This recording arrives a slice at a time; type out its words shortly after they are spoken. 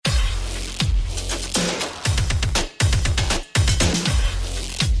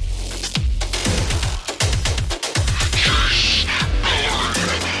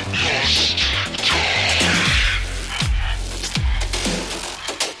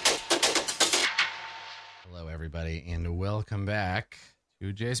everybody, and welcome back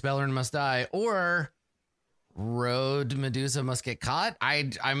to Jace Beleren Must Die, or Road Medusa Must Get Caught.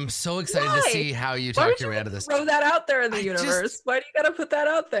 I'm so excited to see how you talk your way out of this. Throw that out there in the universe. Why do you gotta put that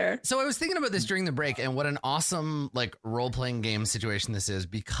out there? So I was thinking about this during the break, and what an awesome role-playing game situation this is,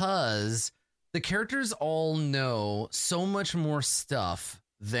 because the characters all know so much more stuff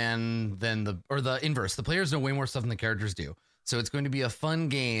than the inverse. The players know way more stuff than the characters do. So it's going to be a fun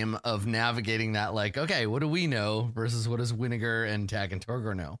game of navigating that, okay, what do we know versus what does Winnegar and Tag and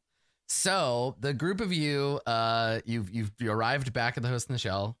Torgor know? So the group of you, you arrived back at the Host in the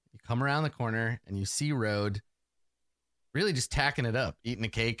Shell. You come around the corner and you see Road really just tacking it up, eating a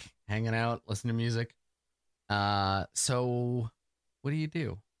cake, hanging out, listening to music. So what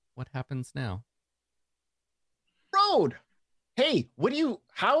do? What happens now? Road! Hey,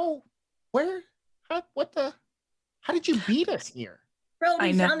 how did you beat us here? Bro,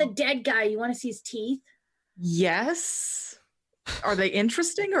 we found the dead guy. You want to see his teeth? Yes. Are they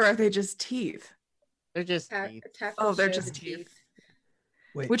interesting or are they just teeth? They're just teeth. Oh, they're just teeth.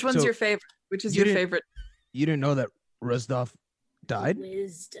 Wait, which one's your favorite? Which is your favorite? You didn't know that Rezdov died?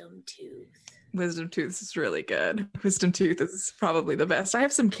 Wisdom tooth. Wisdom tooth is really good. Wisdom tooth is probably the best. I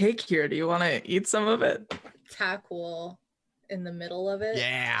have some cake here. Do you want to eat some of it? Tackle in the middle of it.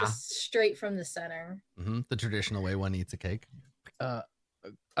 Yeah. Just straight from the center. Mm-hmm. The traditional way one eats a cake. I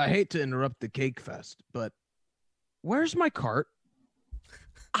hate to interrupt the cake fest, but where's my cart?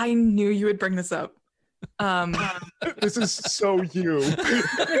 I knew you would bring this up. This is so you.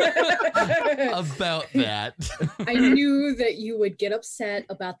 About that. I knew that you would get upset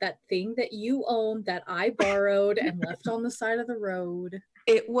about that thing that you owned that I borrowed and left on the side of the road.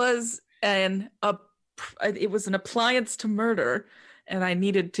 It was an appliance to murder, and I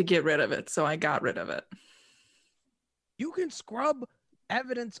needed to get rid of it, so I got rid of it. You can scrub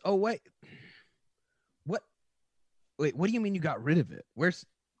evidence away. What? Wait, what do you mean you got rid of it? Where's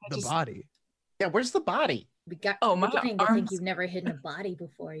the body? Yeah, where's the body? We got my beginning to arms. think you've never hidden a body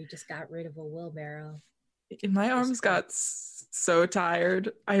before. You just got rid of a wheelbarrow. My arms got so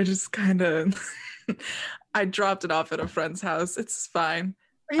tired. I just kind of I dropped it off at a friend's house. It's fine.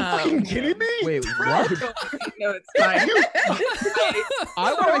 Are you fucking kidding me? Wait, what? No, it's fine.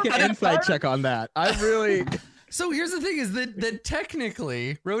 I want to make an insight check on that. I really... So here's the thing: is that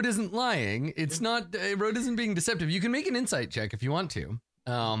technically Road isn't lying. It's not. Road isn't being deceptive. You can make an insight check if you want to.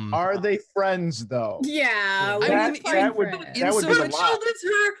 Are they friends though? Yeah, that would be a lot. Is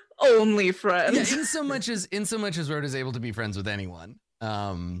her only friend. Yeah, in so much as Road is able to be friends with anyone.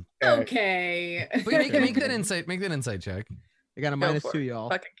 Okay. But make that insight check. I got a -2, y'all.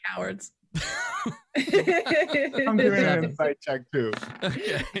 Fucking cowards. I'm doing an insight check too.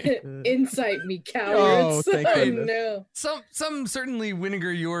 Okay. Insight me, cowards. Oh, thank goodness. No. Some certainly,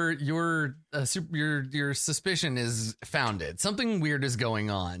 Winnegar, your suspicion is founded. Something weird is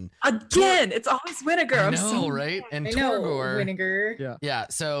going on. Again, it's always Winnegar. Right? And I know, Torgor. Winnegar. Yeah.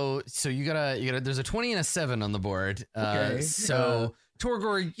 So you gotta. There's a 20 and a 7 on the board. Okay. So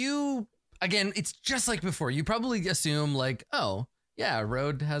Torgor, you again. It's just like before. You probably assume oh. Yeah,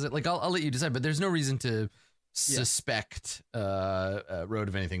 Road has it. I'll let you decide, but there's no reason to suspect Road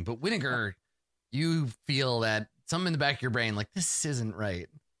of anything. But Winnegar, you feel that something in the back of your brain, this isn't right.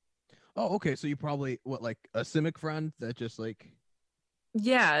 Oh, okay. So you probably a Simic friend that just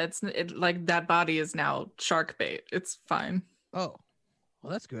Yeah, that body is now shark bait. It's fine. Oh,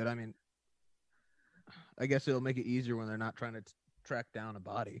 well, that's good. I mean, I guess it'll make it easier when they're not trying to track down a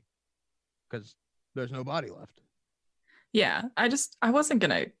body because there's no body left. Yeah, I wasn't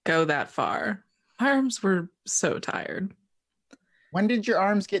gonna go that far. My arms were so tired. When did your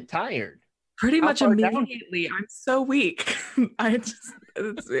arms get tired? Pretty How much far down? immediately. I'm so weak. It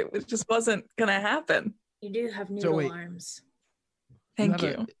just wasn't gonna happen. You do have noodle arms. Thank you.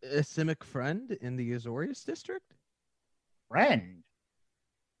 you. Have a Simic friend in the Azorius district? Friend.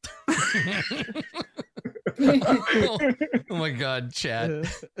 Oh my God, chat.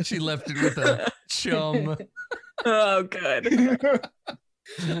 She left it with a chum. Oh, good.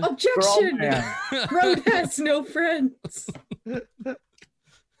 Objection! Road has no friends.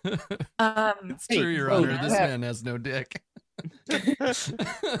 It's true, Your Honor. This man has no dick.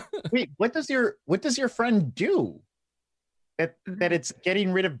 Wait, what does your friend do? That it's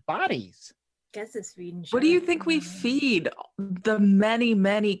getting rid of bodies. Guess it's feeding. What do you think we feed the many,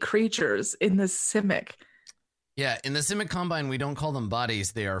 many creatures in the Simic? Yeah, in the Simic Combine, we don't call them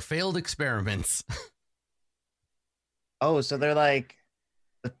bodies. They are failed experiments. Oh, so they're like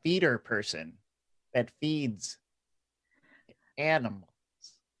the feeder person that feeds animals.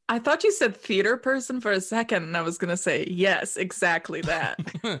 I thought you said theater person for a second, and I was going to say, yes, exactly that.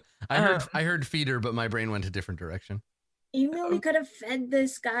 I heard feeder, but my brain went a different direction. You know, we could have fed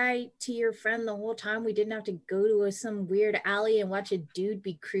this guy to your friend the whole time. We didn't have to go to some weird alley and watch a dude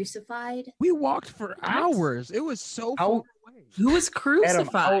be crucified. We walked for hours. It was so far away. Who was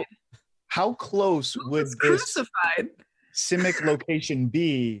crucified? Adam, how close Who would was this crucified? Simic location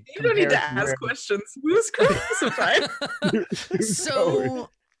be? You don't need to compared ask where- questions. Who's crucified? So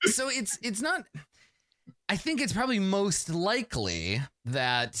it's not. I think it's probably most likely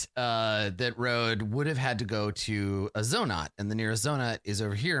that that Road would have had to go to a Zonot, and the nearest Zonot is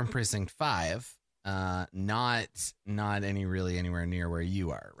over here in Precinct 5, not anywhere near where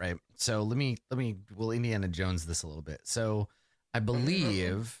you are, right? So let me we'll Indiana Jones this a little bit. So I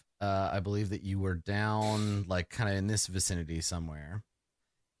believe that you were down like kind of in this vicinity somewhere,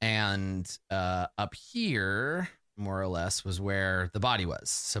 and up here more or less was where the body was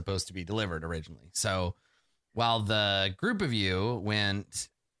supposed to be delivered originally. So while the group of you went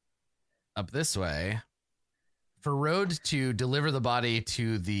up this way, for Road to deliver the body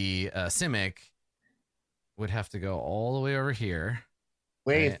to the Simic would have to go all the way over here.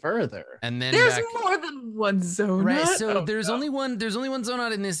 way Right. further. And then There's back, more than one zone. right. So Oh, there's no. only one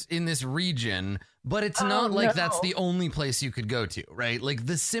Zonot in this region, but it's not like that's no. the only place you could go to, right? Like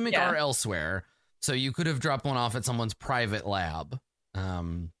the Simic Yeah. are elsewhere. So you could have dropped one off at someone's private lab.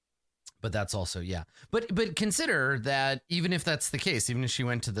 But that's also, yeah. But consider that even if that's the case, even if she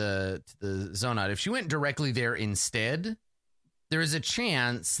went to the Zonot, if she went directly there instead, there is a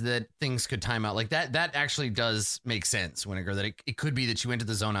chance that things could time out. Like that actually does make sense, Winnegar, that it could be that she went to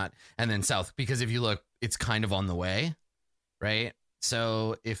the Zonot and then south, because if you look, it's kind of on the way, right?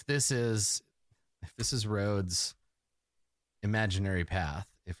 So if this is Rhode's imaginary path,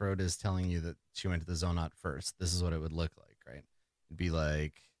 if Rhode is telling you that she went to the Zonot first, this is what it would look like, right? It'd be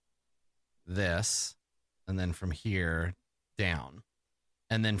like this, and then from here down.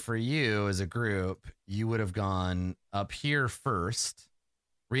 And then for you as a group, you would have gone up here first,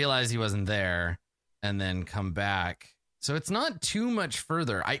 realized he wasn't there, and then come back. So it's not too much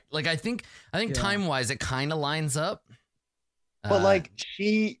further. I think Yeah. time wise it kind of lines up. But like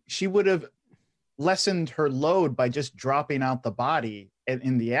she would have lessened her load by just dropping out the body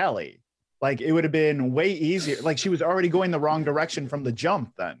in the alley. Like it would have been way easier. Like she was already going the wrong direction from the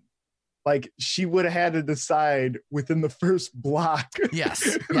jump then. Like she would have had to decide within the first block.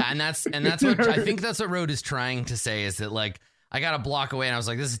 Yes. Yeah, and that's what I think that's what Rhode is trying to say, is that like I got a block away and I was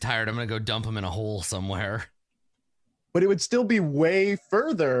like, this is tired, I'm gonna go dump him in a hole somewhere. But it would still be way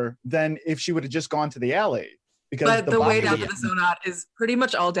further than if she would have just gone to the alley. Because But the way body down would- to the Zonot is pretty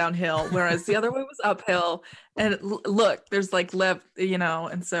much all downhill, whereas the other way was uphill. And look, there's like left,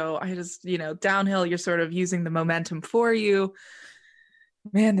 and so I just, downhill, you're sort of using the momentum for you.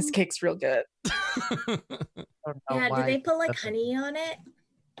 Man, this cake's real good. I don't know Yeah, do why they put like that's- honey on it?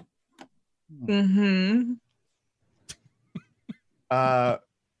 Mm-hmm. I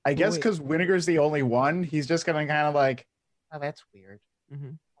guess Wait. because Winnegar's the only one, he's just gonna kind of like, oh, that's weird.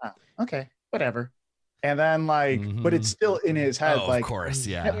 Mhm. Oh, okay, whatever. And then but it's still in his head. Oh, like, of course,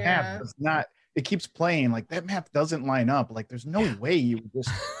 yeah. that Yeah. map does not. It keeps playing like that map doesn't line up. Like, there's no way you would just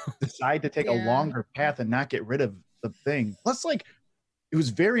decide to take a Yeah. longer path and not get rid of the thing. Plus, like, it was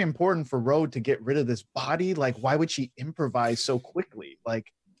very important for Rhode to get rid of this body. Like, why would she improvise so quickly?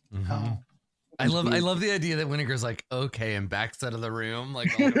 Like, Mhm. oh, I love the idea that Winnegar's like, okay, and backs out of the room, like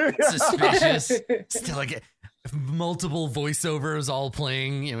all suspicious. Still like multiple voiceovers all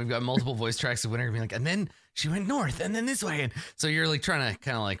playing. We've got multiple voice tracks of Winnegar being like, and then she went north and then this way. And so you're like trying to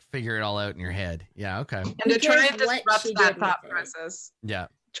kind of like figure it all out in your head. Yeah. Okay. And to try and Because what disrupt she that did thought with it. process. Yeah.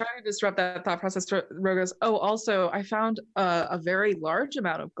 Try to disrupt that thought process. Ro goes, oh, also, I found a very large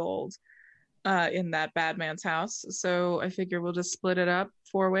amount of gold in that bad man's house. So I figure we'll just split it up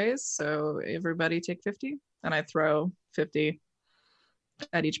 4 ways. So everybody take 50, and I throw 50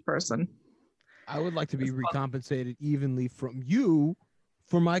 at each person. I would like to be That's fun. recompensated evenly from you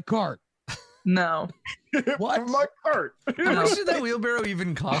for my cart. No, What? For my cart. How much did that wheelbarrow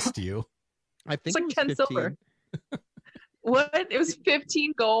even cost you? I think like it was 10 15. silver. What? It was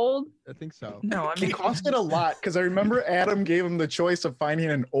 15 gold? I think so. No, I It mean, costed a lot because I remember Adam gave him the choice of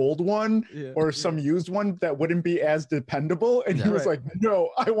finding an old one Yeah. or some used one that wouldn't be as dependable, and he Yeah. was like, "No,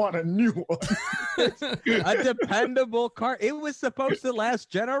 I want a new one." A dependable cart. It was supposed to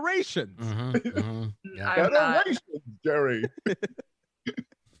last generations. Mhm, mhm. Yeah. I'm not. Generations, Jerry.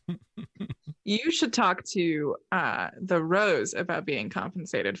 You should talk to the Rose about being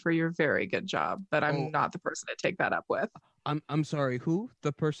compensated for your very good job, but I'm Oh. not the person to take that up with. I'm sorry, who?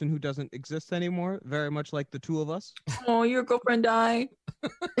 The person who doesn't exist anymore? Very much like the two of us? Oh, your girlfriend died.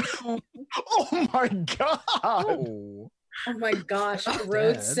 Oh. Oh my god! Oh. Oh my gosh, Not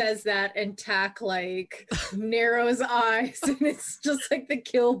Rhodes dead. says that and Tack like narrows eyes and it's just like the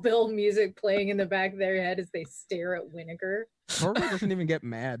Kill Bill music playing in the back of their head as they stare at Winnegar. Torgor doesn't even get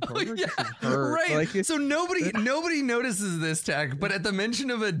mad. Oh, Torgor yeah, just is hurt. right. Like, So nobody notices this, Tag, but at the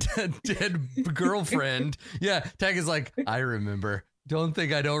mention of a dead girlfriend, yeah, Tag is like, I remember. Don't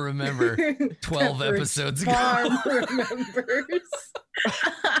think I don't remember 12 Pepperidge episodes ago. Farm remembers.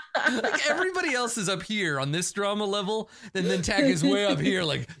 Like everybody else is up here on this drama level, then Tag is way up here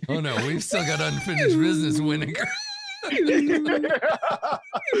like, oh no, we've still got unfinished business, Winnegar.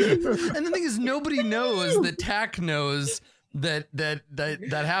 And the thing is, nobody knows that Tack knows that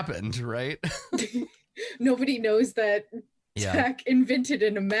happened, right? Nobody knows that Yeah. Tack invented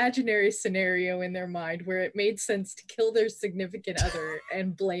an imaginary scenario in their mind where it made sense to kill their significant other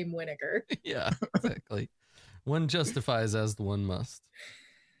and blame Winnegar. Yeah, exactly. One justifies as the one must.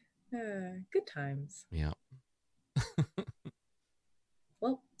 Good times. Yeah.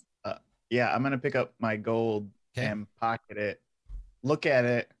 Well, Yeah, I'm gonna pick up my gold Okay. and pocket it. Look at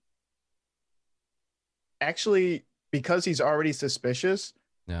it. Actually, because he's already suspicious.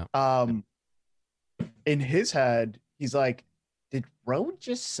 Yeah. In his head, he's like, "Did Road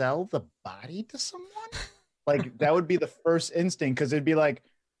just sell the body to someone?" Like that would be the first instinct, because it'd be like,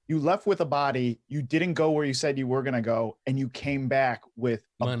 you left with a body, you didn't go where you said you were gonna go, and you came back with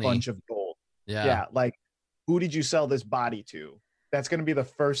a Money. bunch of gold. Yeah. Yeah, like who did you sell this body to? That's gonna be the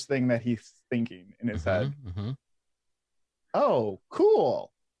first thing that he's thinking in his head. Mhm. Oh,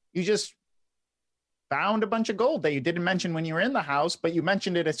 cool. You just found a bunch of gold that you didn't mention when you were in the house, but you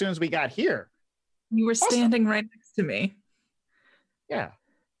mentioned it as soon as we got here. You were Awesome. standing right next to me. Yeah.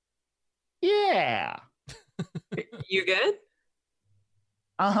 Yeah. You good?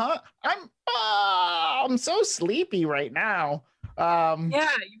 Uh-huh. I'm so sleepy right now. Yeah,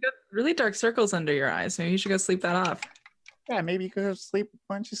 you got really dark circles under your eyes. Maybe you should go sleep that off. Yeah, maybe you could go sleep.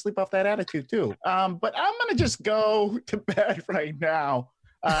 Why don't you sleep off that attitude too? But I'm gonna just go to bed right now.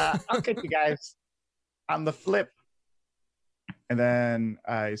 I'll catch you guys on the flip. And then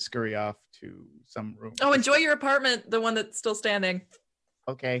I scurry off to some room. Oh, enjoy your apartment, the one that's still standing.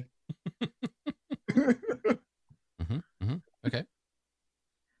 Okay. Okay.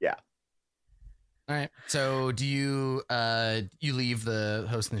 Yeah. All right. So do you you leave the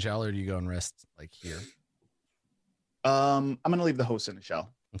host in the shell, or do you go and rest like here? I'm gonna leave the host in the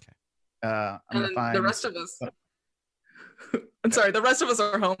shell. Okay. I'm And gonna then find the rest of us. I'm sorry, the rest of us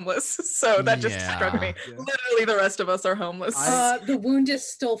are homeless. So that just Yeah. struck me. Yeah. Literally, the rest of us are homeless. the wound is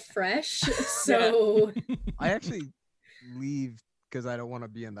still fresh, so I actually leave because I don't want to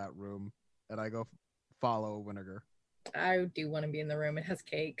be in that room, and I go follow Winnegar. I do want to be in the room. It has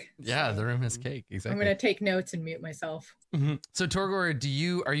cake. Yeah, so the room has cake. I'm Exactly. gonna take notes and mute myself. Mhm. So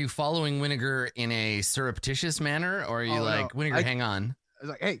Torgor, are you following Winnegar in a surreptitious manner, or are you Oh, like, no. Winnegar, hang on? I was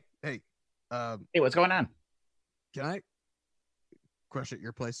like, hey, Hey, what's going on? can I crush at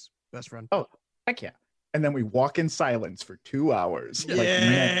your place, best friend? Oh, heck yeah. And then we walk in silence for 2 hours. Like,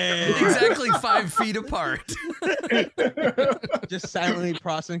 man. Exactly 5 feet apart. Just silently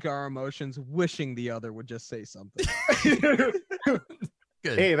processing our emotions, wishing the other would just say something.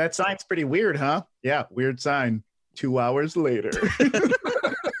 Good. Hey, that sign's pretty weird, huh? Yeah, weird sign. 2 hours later.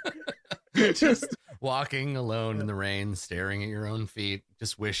 Just walking alone in the rain, staring at your own feet,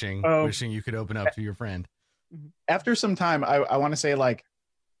 just wishing you could open up to your friend. After some time, I want to say, like,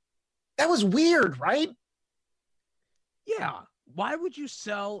 that was weird, right? Yeah. Why would you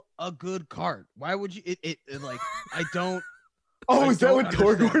sell a good cart? Why would you? It like I don't. Oh, I is that don't what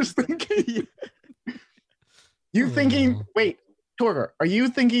Torgor's thinking? You thinking, Oh. wait, Torgor, are you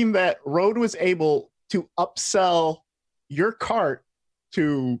thinking that Road was able to upsell your cart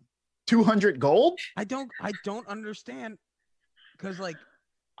to 200 gold? I don't understand because like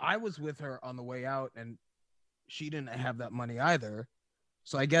I was with her on the way out and she didn't have that money either.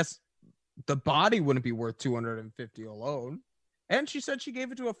 So I guess the body wouldn't be worth 250 alone. And she said she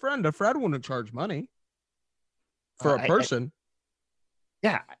gave it to a friend. A friend wouldn't charge money for a person.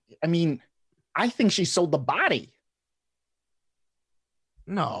 Yeah, I mean, I think she sold the body.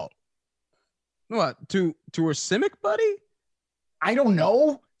 No. What? To her Simic buddy? I don't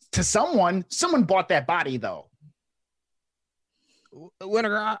know. To someone bought that body though.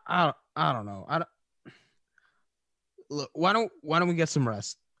 Winnegar, I don't know. Look, why don't we get some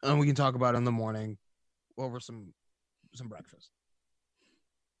rest and we can talk about it in the morning over some breakfast.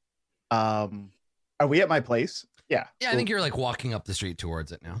 Are we at my place? Yeah. Yeah, I think you're like walking up the street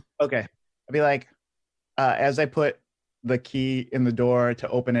towards it now. Okay. I'd be like, as I put the key in the door to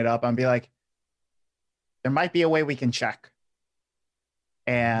open it up, I'd be like, there might be a way we can check.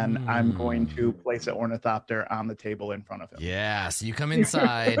 and I'm going to place an ornithopter on the table in front of him. Yeah, so you come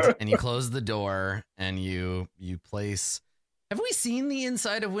inside and you close the door and you place. Have we seen the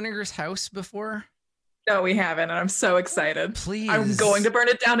inside of Winnegar's house before? No, we haven't, and I'm so excited. Please. I'm going to burn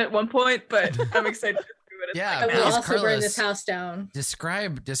it down at one point, but I'm excited to do it. Yeah, I will please, also burn Carlos, this house down.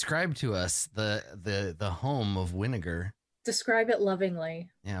 Describe to us the home of Winnegar. Describe it lovingly.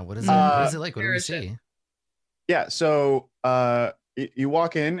 Yeah, what is it? What is it like? What do we Where is it? see? Yeah, so you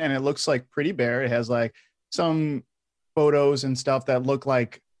walk in and it looks like pretty bare. It has like some photos and stuff that look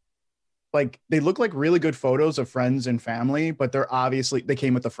like they look like really good photos of friends and family, but they're obviously they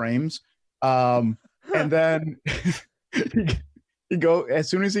came with the frames. And then he go as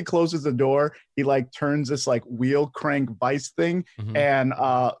soon as he closes the door, he like turns this like wheel crank vice thing, and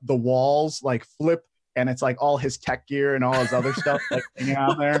the walls like flip, and it's like all his tech gear and all his other stuff like hanging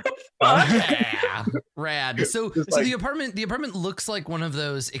on there. Yeah, rad. So like, the apartment looks like one of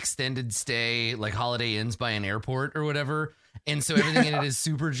those extended stay like Holiday Inns by an airport or whatever, and so everything in it is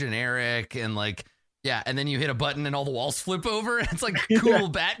super generic and like. Yeah, and then you hit a button and all the walls flip over. And it's like a cool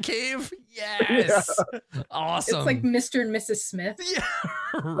bat cave. Yes. Yeah. Awesome. It's like Mr. and Mrs. Smith. Yeah.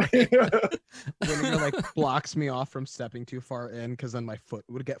 Right. Winnegar like blocks me off from stepping too far in because then my foot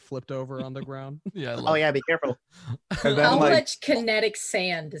would get flipped over on the ground. Yeah. Oh yeah, be careful. And then, How like, much kinetic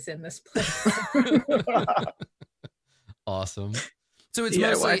sand is in this place? Awesome. So it's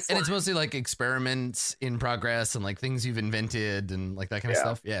mostly like experiments in progress and like things you've invented and like that kind of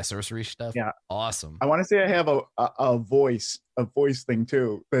stuff. Yeah, sorcery stuff. Yeah, awesome. I want to say I have a voice thing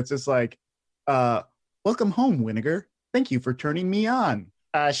too. That's just like, welcome home, Winnegar. Thank you for turning me on.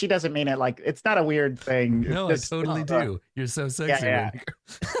 She doesn't mean it like it's not a weird thing. No, I totally do. You're so sexy. Yeah.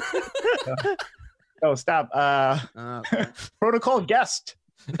 Oh, stop. Protocol guest.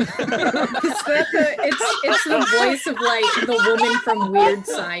 It's the voice of like the woman from Weird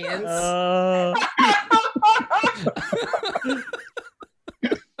Science.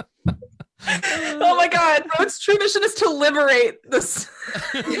 Oh my god, Rogue's true mission is to liberate this.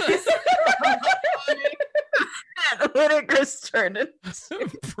 Winnegar's turned it.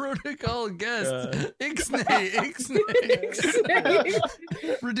 Protocol guest. Ixnay.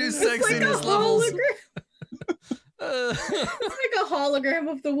 Reduce sexiness like levels. It's like a hologram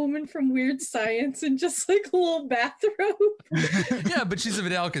of the woman from Weird Science in just like a little bathrobe. Yeah, but she's a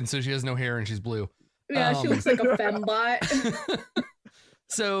Vidalcan, so she has no hair and she's blue. Yeah, she looks like a fembot.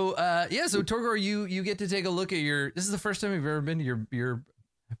 So so Torgor, you get to take a look at this is the first time you've ever been to your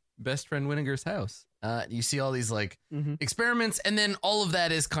best friend Winnegar's house. You see all these like experiments, and then all of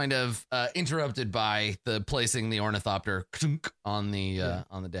that is kind of interrupted by the placing the ornithopter on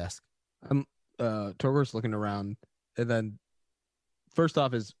the desk. Torgor's looking around, and then first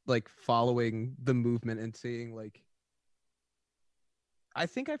off is like following the movement and seeing like I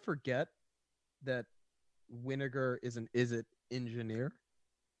think I forget that Winnegar is an engineer.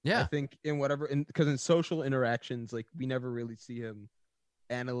 Yeah. I think because in social interactions, like we never really see him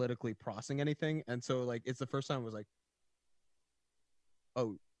analytically processing anything, and so like it's the first time I was like,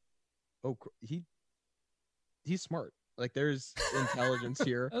 oh, he's smart. Like there's intelligence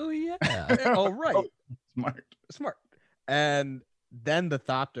here. Oh yeah. Oh right. Oh, smart. And then the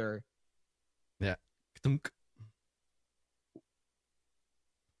thopter. Yeah. Did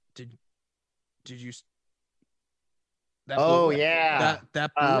you? Yeah.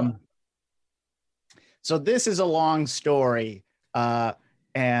 That blew up. So this is a long story. And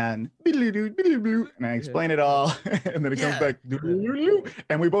I explain it all, and then it comes back,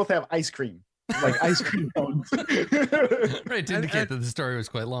 and we both have ice cream, like ice cream cones. Right, to indicate that the story was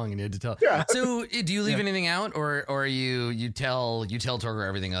quite long and you had to tell. Yeah. So, do you leave anything out, or you tell Torgor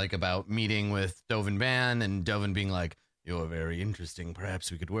everything, like about meeting with Dovin Ban and Dovin being like, "You're very interesting.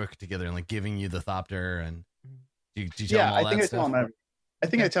 Perhaps we could work together," and like giving you the thopter, and do you tell him all that stuff? I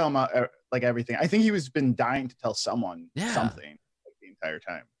think I tell him like everything. I think he was been dying to tell someone something like, the entire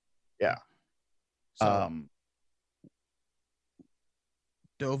time. Yeah. So,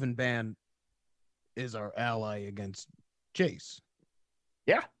 Dovin Ban is our ally against Jace.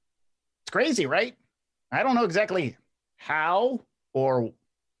 Yeah. It's crazy, right? I don't know exactly how or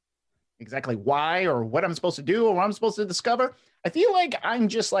exactly why or what I'm supposed to do or what I'm supposed to discover. I feel like I'm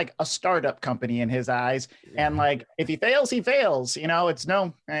just like a startup company in his eyes. And like, if he fails, he fails. You know, it's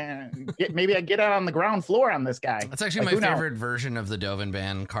maybe I get out on the ground floor on this guy. That's actually my favorite version of the Dovin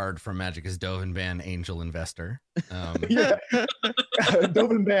Ban card from Magic is Dovin Ban Angel Investor. Yeah.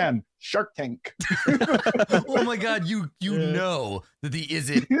 Dovin Ban Shark Tank. Oh my God. You know that the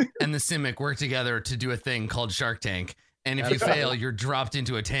Izzet and the Simic work together to do a thing called Shark Tank. And if you fail, you're dropped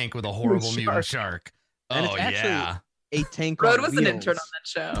into a tank with a horrible mutant shark. Oh, yeah. a tank. Rode on was an wheels. intern on that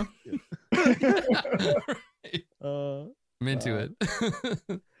show. I'm into it.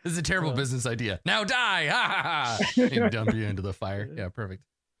 This is a terrible business idea. Now die! Ha ha ha! And dump you into the fire. Yeah, perfect.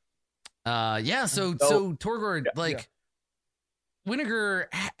 So Torgor, Winnegar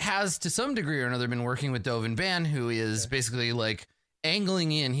has to some degree or another been working with Dovin Ban, who is basically like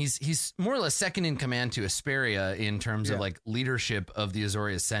angling in. He's more or less second in command to Asperia in terms of like leadership of the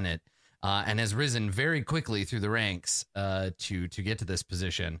Azoria Senate, and has risen very quickly through the ranks to get to this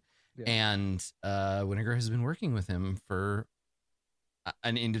position. Yeah. And Winnegar has been working with him for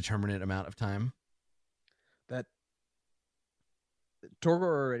an indeterminate amount of time. That Torgor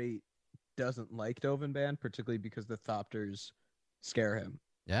already doesn't like Dovin Ban, particularly because the Thopters scare him.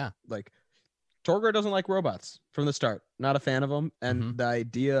 Yeah. Like, Torgor doesn't like robots from the start. Not a fan of them. And the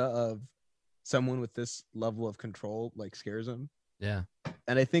idea of someone with this level of control, like, scares him. Yeah.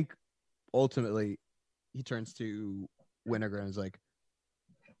 And I think, ultimately, he turns to Winnegar and is like,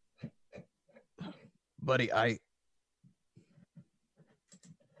 buddy,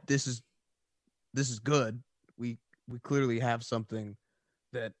 this is good. We clearly have something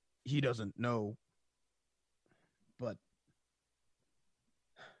that he doesn't know, but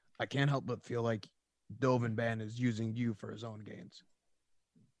I can't help but feel like Dovin Ban is using you for his own gains.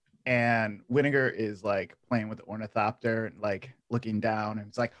 And Winnegar is like playing with the ornithopter and like looking down, and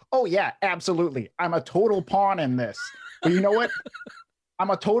it's like, oh yeah, absolutely, I'm a total pawn in this. But you know what?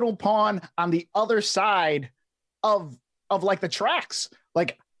 I'm a total pawn on the other side of like the tracks.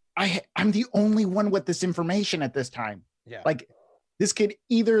 Like I'm the only one with this information at this time. Yeah. Like this could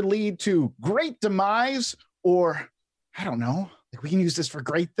either lead to great demise or I don't know. Like we can use this for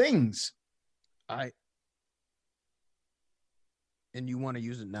great things. And you want to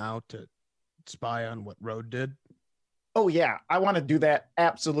use it now to spy on what Road did? Oh yeah, I want to do that.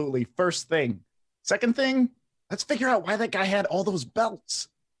 Absolutely. First thing. Second thing, let's figure out why that guy had all those belts.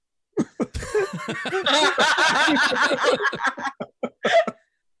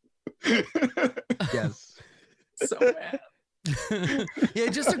 Yes. So bad. Yeah,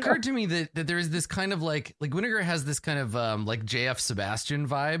 it just occurred to me that there is this kind of like Winnegar has this kind of like JF Sebastian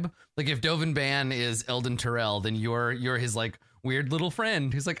vibe. Like if Dovin Ban is Eldon Terrell, then you're his like weird little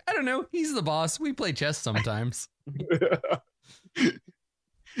friend who's like, I don't know, he's the boss. We play chess sometimes.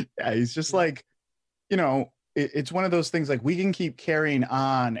 Yeah, he's just like, you know, it's one of those things like we can keep carrying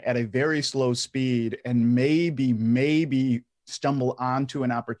on at a very slow speed and maybe stumble onto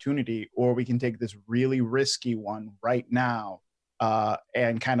an opportunity, or we can take this really risky one right now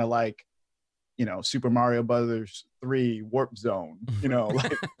and kind of like, you know, Super Mario Brothers 3 Warp Zone, you know,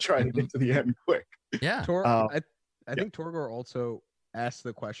 like try to get to the end quick. Yeah. I think Torgor also asked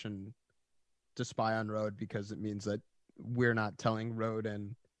the question to spy on Road because it means that we're not telling Road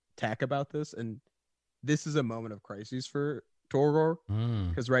and Tack about this, and this is a moment of crisis for Torgor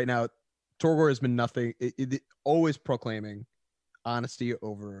because right now Torgor has been always proclaiming honesty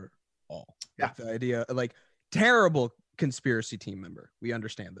over all. Yeah. Like the idea, like, terrible conspiracy team member. We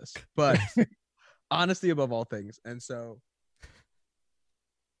understand this, but honesty above all things. And so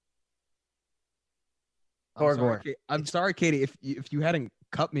I'm sorry, Katie, if you hadn't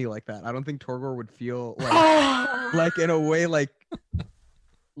cut me like that, I don't think Torgor would feel like like in a way like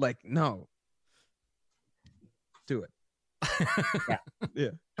no. Do it. Yeah.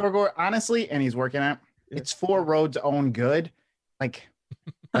 Torgor, honestly, and he's working at it's for Road's own good. Like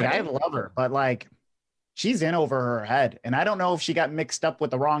I love her, but like she's in over her head. And I don't know if she got mixed up with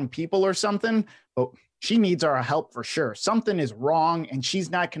the wrong people or something, but she needs our help for sure. Something is wrong, and she's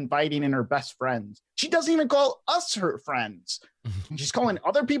not confiding in her best friends. She doesn't even call us her friends. She's calling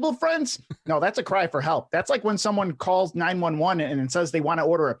other people friends. No, that's a cry for help. That's like when someone calls 911 and says they want to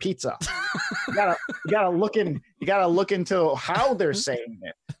order a pizza. You gotta look into how they're saying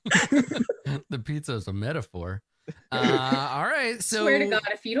it. The pizza is a metaphor. All right, so Swear to God,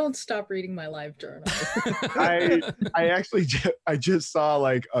 if you don't stop reading my live journal. I actually I just saw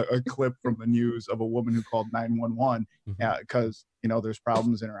like a clip from the news of a woman who called 911 because you know there's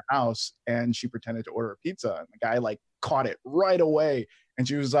problems in her house, and she pretended to order a pizza, and the guy like caught it right away, and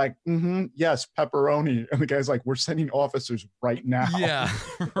she was like, yes, pepperoni, and the guy's like, we're sending officers right now. Yeah,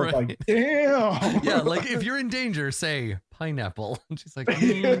 right. Like, damn. Yeah, like if you're in danger, say pineapple. And she's like,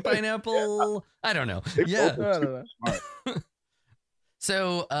 pineapple. I don't know. Yeah. I don't know.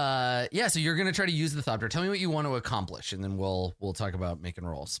 So so you're gonna try to use the Thopter. Tell me what you want to accomplish, and then we'll talk about making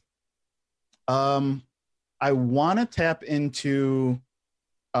rolls. I want to tap into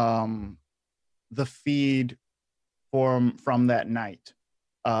the feed from that night.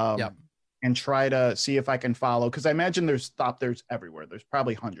 And try to see if I can follow, because I imagine there's Thopters everywhere. There's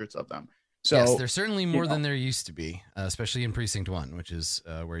probably hundreds of them. So yes, there's certainly more know. than there used to be, especially in Precinct 1, which is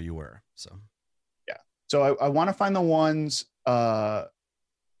where you were. So So I want to find the ones like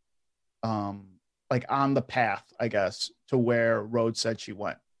on the path, I guess, to where Rhodes said she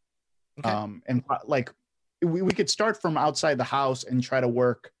went. Okay. And like we could start from outside the house and try to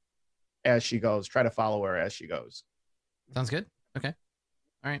work as she goes, try to follow her as she goes. Sounds good. Okay.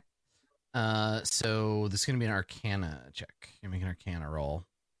 All right. So this is gonna be an Arcana check. You make an Arcana roll.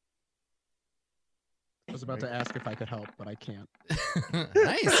 I was about to ask if I could help, but I can't.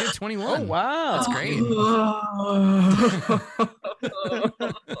 Nice, you had 21. Oh wow, That's great.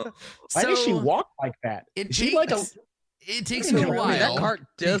 Why does she walk like that? It Is she like a takes, it takes me a while. That cart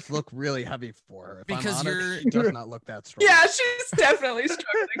does look really heavy for her. If Because I'm honest, you're- she does not look that strong. Yeah, she's definitely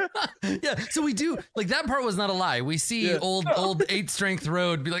struggling. Yeah, so we do like that part was not a lie. We see Yeah. old 8 strength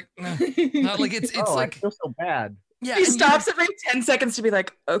Road be like, not like it's oh, like I feel so bad. yeah. He and you- stops every 10 seconds to be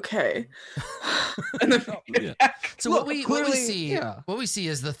like, okay. And then Yeah. So Look, what we clearly, see yeah. what we see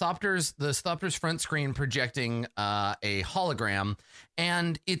is the Thopter's front screen projecting a hologram,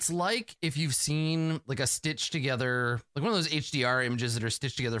 and it's like if you've seen like a stitched together, like one of those HDR images that are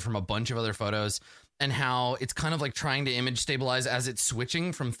stitched together from a bunch of other photos, and how it's kind of like trying to image stabilize as it's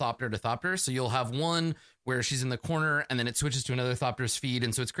switching from Thopter to Thopter. So you'll have one where she's in the corner and then it switches to another Thopter's feed,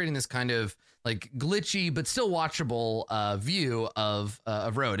 and so it's creating this kind of like glitchy but still watchable view of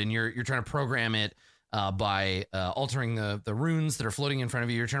Road, and you're trying to program it by altering the runes that are floating in front of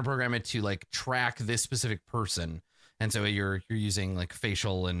you. You're trying to program it to like track this specific person, and so you're using like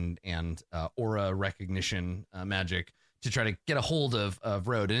facial and aura recognition magic to try to get a hold of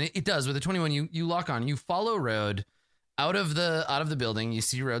Road, and it does. With the 21, you lock on, you follow Road out of the building. You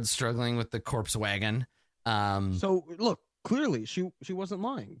see Road struggling with the corpse wagon. So look, clearly she wasn't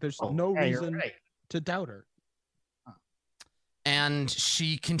lying. There's no yeah, you're reason right. to doubt her. And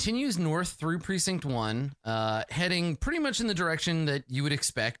she continues north through Precinct 1, heading pretty much in the direction that you would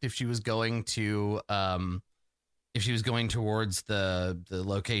expect if she was going to towards the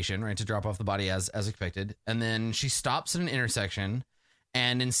location, right, to drop off the body as expected. And then she stops at an intersection,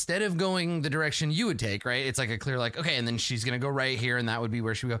 and instead of going the direction you would take, right, it's like a clear like, okay, and then she's gonna go right here, and that would be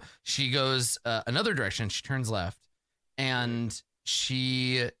where she would go. She goes another direction. She turns left, and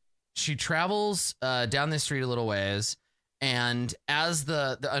she travels down this street a little ways. And as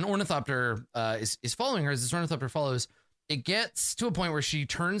an ornithopter is following her, as this ornithopter follows, it gets to a point where she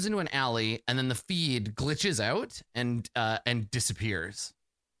turns into an alley, and then the feed glitches out and disappears.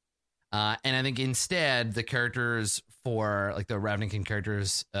 And I think instead the characters for like the Ravnican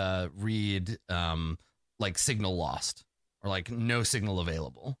characters read like signal lost or like no signal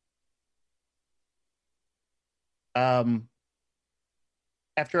available. After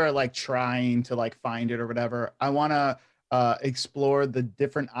like trying to like find it or whatever, I want to explore the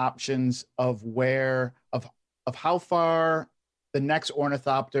different options of how far the next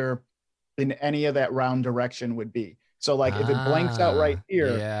ornithopter in any of that round direction would be. So like if it blanks out right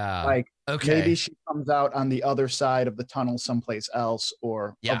here, yeah, like okay, maybe she comes out on the other side of the tunnel someplace else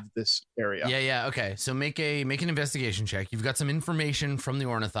or Yeah. of this area. Yeah. Okay. So make an investigation check. You've got some information from the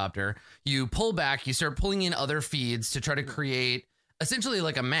ornithopter. You pull back. You start pulling in other feeds to try to create essentially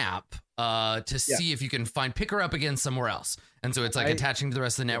like a map to see if you can pick her up again somewhere else. And so it's like attaching to the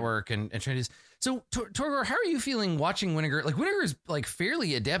rest of the network and trying to. So Torgor, how are you feeling watching Winnegar? Like Winnegar is like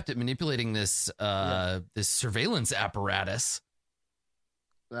fairly adept at manipulating this this surveillance apparatus.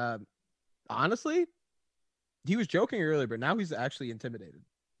 Honestly, he was joking earlier, but now he's actually intimidated.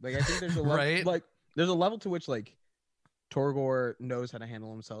 Like I think there's a level, Right. like there's a level to which like Torgor knows how to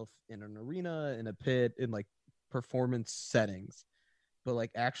handle himself in an arena, in a pit, in like performance settings, but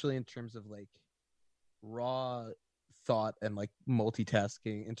like actually in terms of like raw thought and like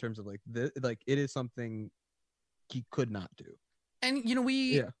multitasking, in terms of like it is something he could not do. And you know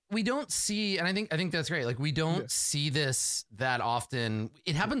we don't see, and I think that's great. Like we don't see this that often.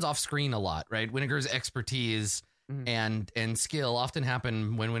 It happens off screen a lot, right? Winnegar's expertise and skill often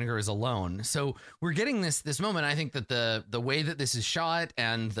happen when Winnegar is alone. So we're getting this moment. I think that the way that this is shot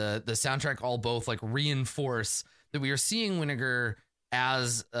and the soundtrack all both like reinforce that we are seeing Winnegar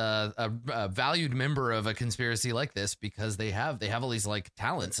as a valued member of a conspiracy like this, because they have all these like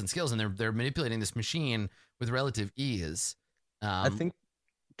talents and skills, and they're manipulating this machine with relative ease. I think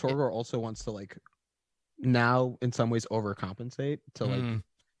Torgor also wants to like now in some ways overcompensate to like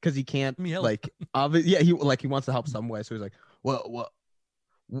because he can't like he wants to help some way, so he's like, well,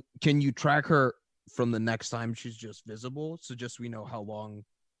 can you track her from the next time she's just visible, so just we know how long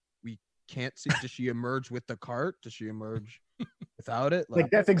we can't see? Does she emerge with the cart? Does she emerge without it? Like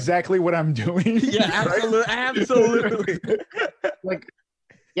that's exactly what I'm doing. Yeah, absolutely. Like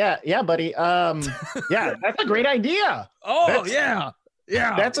Yeah, buddy. Yeah, that's a great idea. Oh, That's-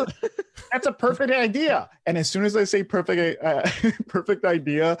 yeah. That's a perfect idea. And as soon as I say perfect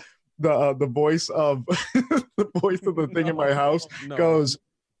idea, the voice of the thing in my house No. goes,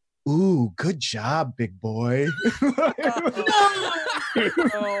 "Ooh, good job, big boy."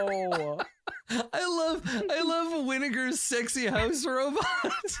 Oh. I love Winnegar's sexy house robot.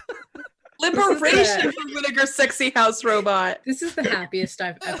 Liberation for Vinegar's sexy house robot. This is the happiest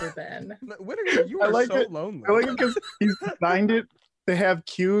I've ever been. Whittaker, you I are like so it. lonely. I like it because he's designed it to have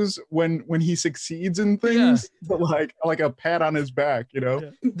cues when he succeeds in things, but like a pat on his back, you know. Yeah.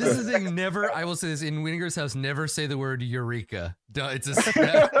 This is the thing. Never, I will say this in Winnegar's house. Never say the word eureka. Don't. It's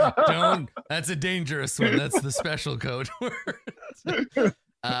a don't. That's a dangerous one. That's the special code word.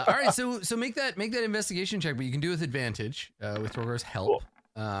 All right, so make that investigation check, but you can do it with advantage with Torgor's help.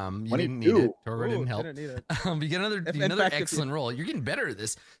 You didn't need it. Torgor didn't help. Didn't need it. You get another In fact, if excellent roll. You're getting better at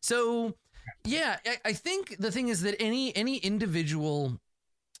this. So, yeah, I think the thing is that any individual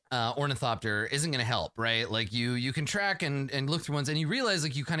ornithopter isn't going to help, right? Like you can track and look through ones, and you realize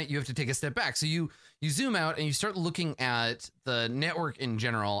like you have to take a step back. So you zoom out and you start looking at the network in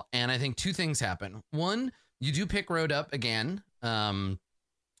general, and I think two things happen. One, you do pick road up again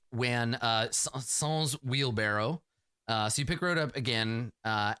when sans wheelbarrow. So you pick road up again,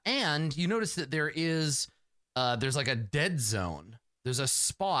 and you notice that there's like a dead zone. There's a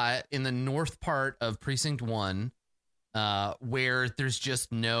spot in the north part of Precinct 1 where there's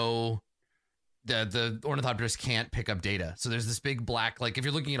just no, the ornithopters can't pick up data. So there's this big black, like if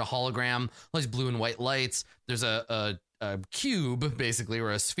you're looking at a hologram, all these blue and white lights, there's a cube basically,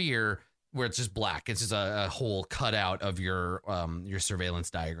 or a sphere where it's just black. It's just a hole cut out of your surveillance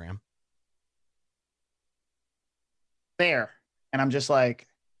diagram. There. And I'm just like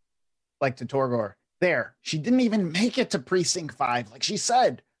to Torgor, there. She didn't even make it to Precinct 5, like she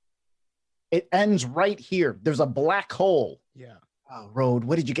said. It ends right here. There's a black hole. Yeah. Oh, Road,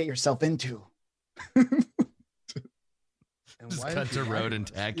 what did you get yourself into? And Just why cut did to you- Road and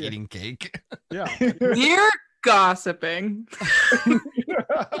Tack Yeah. eating cake. Yeah. We're gossiping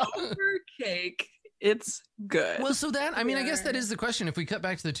over cake. It's good. Well, so that, I mean, I guess Yeah. that is the question. If we cut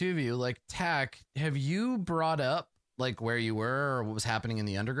back to the two of you, like Tack, have you brought up like where you were or what was happening in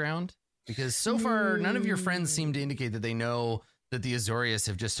the underground? Because so far, none of your friends seem to indicate that they know that the Azorius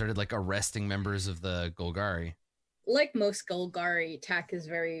have just started like arresting members of the Golgari. Like most Golgari, Tak is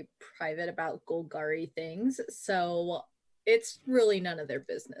very private about Golgari things, so it's really none of their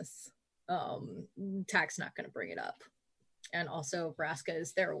business. Tak's not going to bring it up. And also, Vraska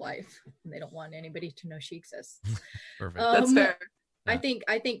is their wife, and they don't want anybody to know she exists. Perfect. That's fair. I think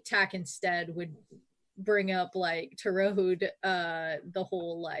Tak instead would bring up like to Rohud the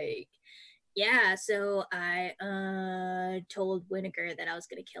whole like, yeah, so I told Winnegar that I was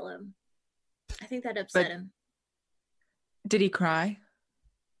gonna kill him. I think that upset him. Did he cry?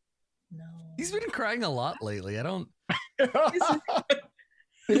 No. He's been crying a lot lately. I don't.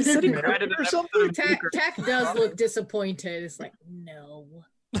 He said he cried in an or something. episode of Tak Vinegar. does look disappointed. It's like, no.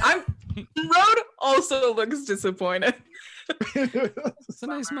 Road also looks disappointed. It's a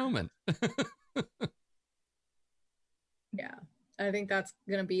nice moment. Yeah. I think that's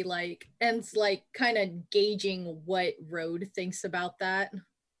gonna be like, and it's like kind of gauging what Road thinks about that.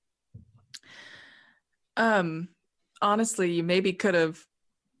 Honestly, you maybe could have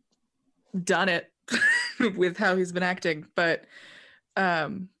done it with how he's been acting, but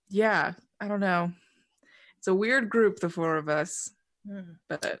yeah, I don't know. It's a weird group, the four of us,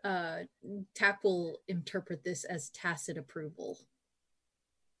 but Tak will interpret this as tacit approval.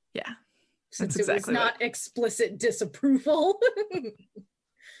 yeah. Since That's exactly it was not explicit disapproval.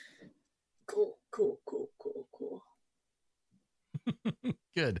 Cool.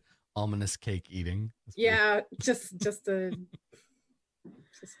 Good. Ominous cake eating. That's Yeah, just a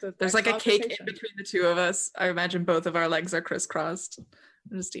There's that like a cake in conversation. between the two of us. I imagine both of our legs are crisscrossed.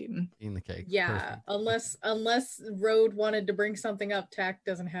 I'm just eating. eating the cake. Yeah, Perfect. unless Road wanted to bring something up, Tak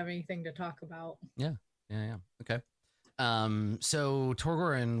doesn't have anything to talk about. Yeah. Okay. So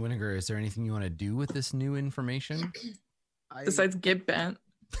Torgor and Winnegar, is there anything you want to do with this new information? Besides get bent.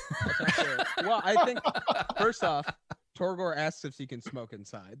 That's actually- well, I think first off, Torgor asks if he can smoke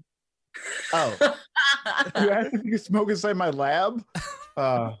inside. Oh, you asked if you could smoke inside my lab?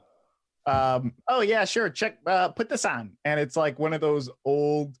 Oh yeah, sure. Check. Put this on, and it's like one of those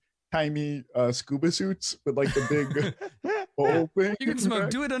old timey scuba suits with like the big old thing. You can smoke.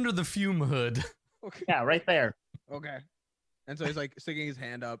 Do it under the fume hood. Okay. Yeah, right there. Okay. And so he's like sticking his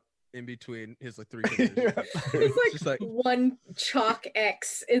hand up in between his like three fingers. Yeah. It's Just like one chalk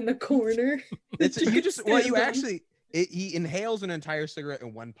X in the corner. it's you just well you actually he inhales an entire cigarette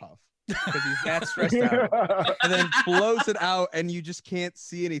in one puff because he's that stressed out, and then blows it out, and you just can't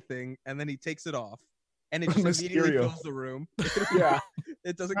see anything, and then he takes it off, and it just immediately fills the room. Yeah,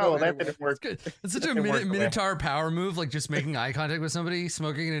 it doesn't no, go that anywhere. didn't work. It's such a Minotaur power move, like just making eye contact with somebody,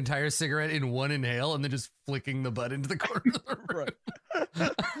 smoking an entire cigarette in one inhale, and then just flicking the butt into the corner of the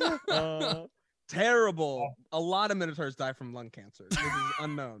room. Terrible. A lot of Minotaurs die from lung cancer. This is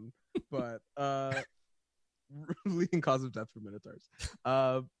unknown, but leading cause of death for Minotaurs.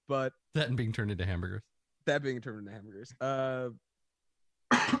 But that and being turned into hamburgers.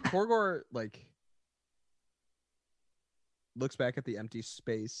 Torgor like looks back at the empty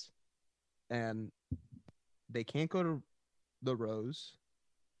space, and they can't go to the Rose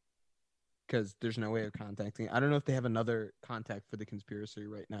because there's no way of contacting. I don't know if they have another contact for the conspiracy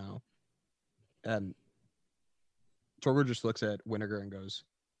right now. And Torgor just looks at Winnegar and goes,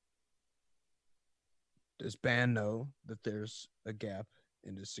 does Ban know that there's a gap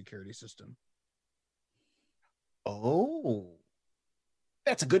in his security system? Oh,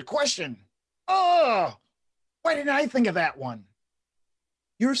 that's a good question. Oh, why didn't I think of that one?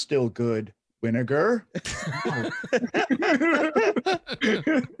 You're still good, Winnegar.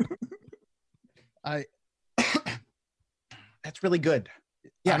 That's really good.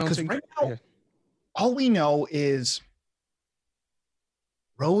 Yeah, because right now, all we know is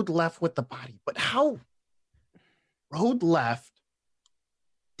Road left with the body. But how? Road left,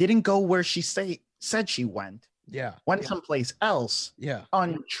 didn't go where she said she went. Yeah. Went someplace else. Yeah.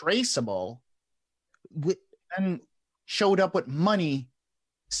 Untraceable. And showed up with money,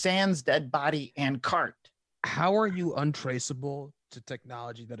 sans dead body, and cart. How are you untraceable to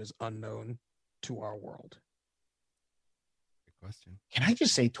technology that is unknown to our world? Question. Can I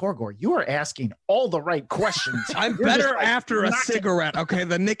just say, Torgor, you are asking all the right questions. I'm better after a cigarette. Okay,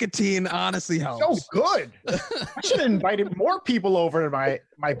 the nicotine honestly helps. So good. I should have invited more people over to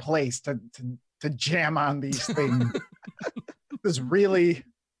my place to jam on these things. This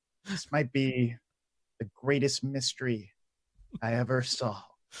might be the greatest mystery I ever saw.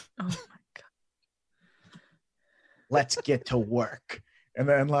 Oh my god. Let's get to work. And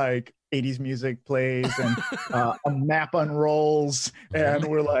then like 80s music plays and a map unrolls and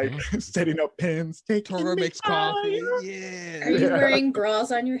we're like setting up pins. Torgor makes coffee. Yeah. Are you wearing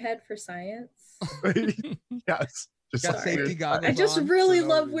bras on your head for science? Yes. Just got safety goggles. I just on really for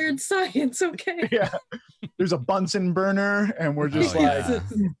no love reason. weird science. Okay. Yeah. There's a Bunsen burner and we're just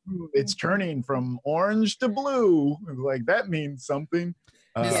it's turning from orange to blue. Like that means something.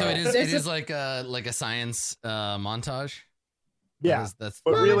 So it is like a science montage. Yeah, that's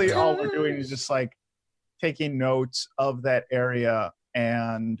but really all we're doing is just like taking notes of that area.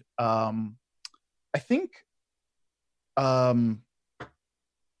 And I think, so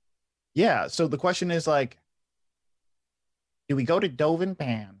the question is like, do we go to Dovin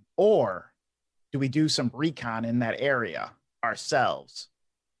Pan or do we do some recon in that area ourselves?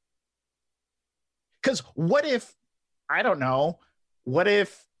 Because what if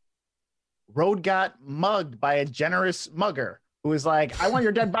Road got mugged by a generous mugger who was like, I want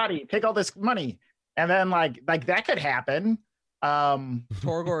your dead body, take all this money. And then like that could happen.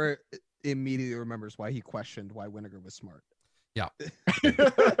 Torgor immediately remembers why he questioned why Winnegar was smart. Yeah.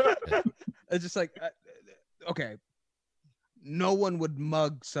 It's just like, okay, no one would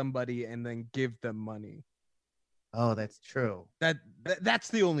mug somebody and then give them money. Oh, that's true. That's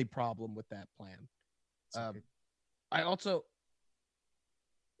the only problem with that plan.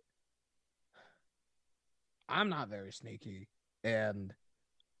 I'm not very sneaky, and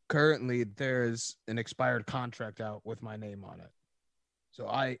currently there's an expired contract out with my name on it. So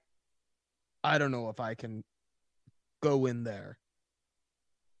I don't know if I can go in there.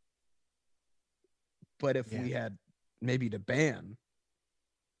 But if we had maybe to ban,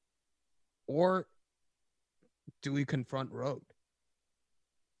 or do we confront Road?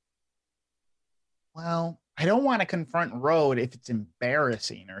 Well, I don't want to confront Road if it's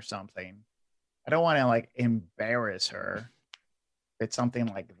embarrassing or something. I don't want to like embarrass her. If it's something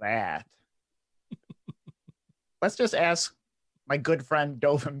like that. Let's just ask my good friend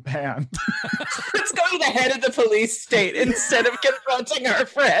Dovin Pan. Let's go to the head of the police state instead of confronting our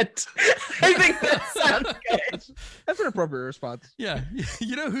friend. I think that sounds good. That's an appropriate response. Yeah.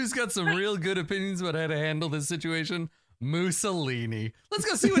 You know who's got some real good opinions about how to handle this situation? Mussolini. Let's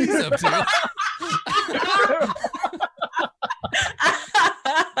go see what he's up to.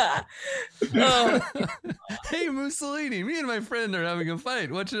 Hey Mussolini, me and my friend are having a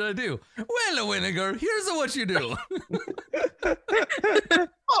fight. What should I do? Well, Winnegar, here's what you do.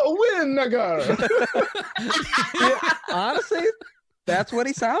 Oh, Winnegar. Honestly, that's what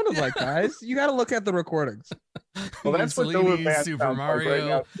he sounded like, guys. You got to look at the recordings. Well, that's what Mussolini, Dover Band Super sounds like right Mario.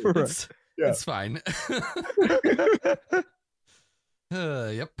 now. It's, Yeah. it's fine.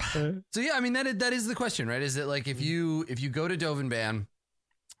 Yep. So yeah, I mean that is the question, right? Is it like if you go to Dovenban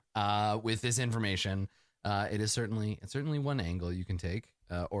with this information, it's certainly one angle you can take,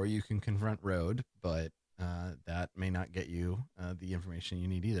 or you can confront Road, but that may not get you the information you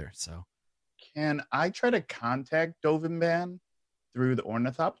need either. So Can I try to contact Dovenban through the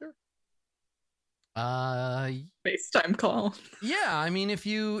ornithopter? FaceTime call. Yeah, I mean if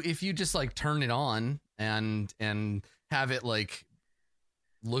you just like turn it on and have it like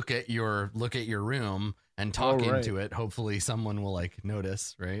look at your room and talk into it, hopefully someone will like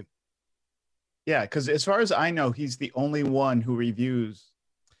notice, right? Yeah, because as far as I know, he's the only one who reviews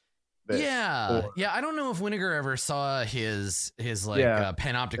this. Yeah. I don't know if Winnegar ever saw his like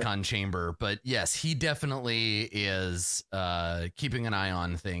panopticon chamber, but yes, he definitely is keeping an eye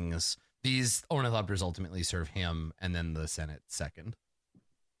on things. These ornithopters ultimately serve him, and then the Senate second.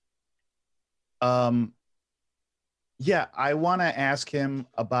 Yeah, I want to ask him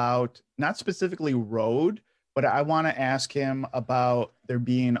about not specifically Road, but I want to ask him about there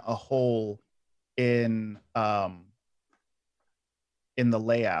being a hole in the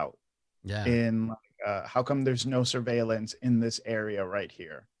layout. Yeah. In how come there's no surveillance in this area right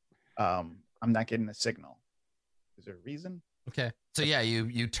here? I'm not getting a signal. Is there a reason? Okay. So yeah,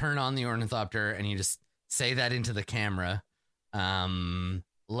 you turn on the ornithopter and you just say that into the camera.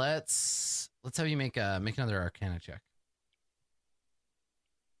 Let's have you make another Arcana check.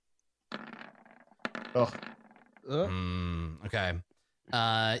 Oh, okay.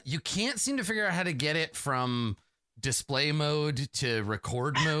 You can't seem to figure out how to get it from display mode to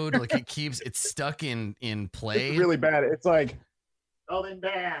record mode. Like it's stuck in play. it's really bad. It's like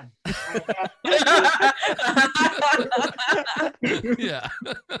Dovenban. Yeah.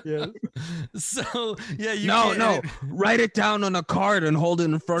 Yeah. So yeah, you No. Write it down on a card and hold it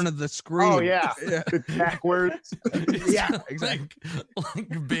in front of the screen. Oh yeah. The backwards. Yeah, exactly.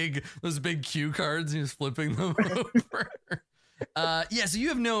 Like those big cue cards, you're just flipping them over. Yeah, so you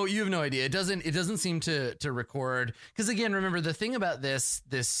have no idea. It doesn't seem to record, because again, remember the thing about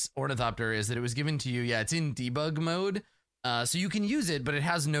this ornithopter is that it was given to you. Yeah, it's in debug mode. So you can use it, but it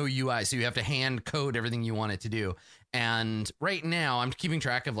has no UI, so you have to hand code everything you want it to do. And right now, I'm keeping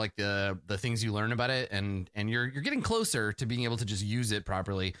track of like the things you learn about it, and you're getting closer to being able to just use it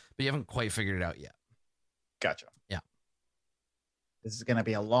properly, but you haven't quite figured it out yet. Gotcha. Yeah. This is gonna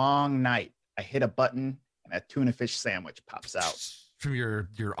be a long night. I hit a button and a tuna fish sandwich pops out from your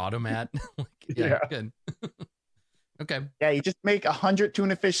automat. Yeah. Good. Okay. Yeah, you just make 100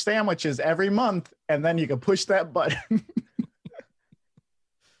 tuna fish sandwiches every month, and then you can push that button.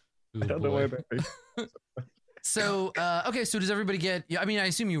 Ooh, I don't know why that makes. So, okay, so does everybody get, I mean, I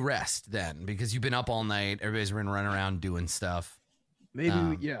assume you rest then, because you've been up all night, everybody's been running around doing stuff.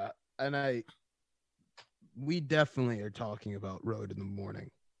 Maybe, yeah. And we definitely are talking about Road in the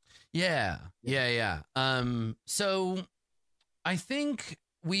morning. Yeah. So I think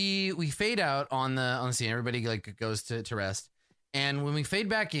we fade out on the scene. Everybody like goes to rest. And when we fade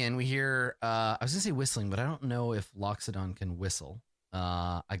back in, we hear, I was gonna say whistling, but I don't know if Loxodon can whistle.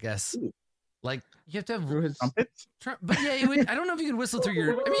 I guess like you have to have trumpets. But yeah, I don't know if you can whistle through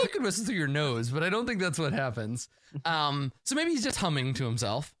your. I mean, you could whistle through your nose, but I don't think that's what happens. So maybe he's just humming to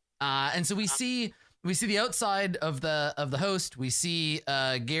himself. And so we see the outside of the host. We see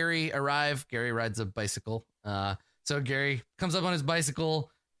Gary arrive. Gary rides a bicycle. So Gary comes up on his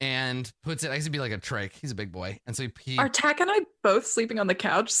bicycle and puts it. I guess it'd be like a trike. He's a big boy, and so he. Are Tack and I both sleeping on the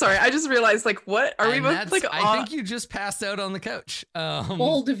couch? Sorry, I just realized. Like, what are we both like? I think you just passed out on the couch.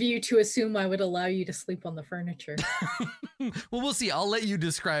 Bold of you to assume I would allow you to sleep on the furniture. Well, we'll see. I'll let you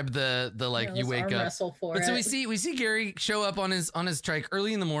describe the like Yeah, you wake up. Wrestle for But it. so we see Gary show up on his trike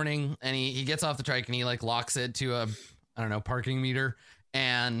early in the morning, and he gets off the trike and he like locks it to a parking meter.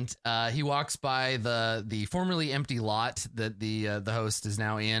 And he walks by the formerly empty lot that the host is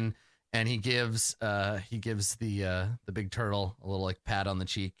now in, and he gives the big turtle a little like pat on the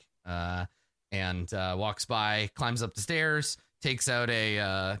cheek, and walks by, climbs up the stairs, takes out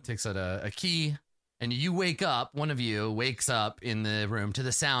a key, and you wake up. One of you wakes up in the room to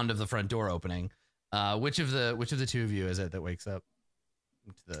the sound of the front door opening. Which of the two of you is it that wakes up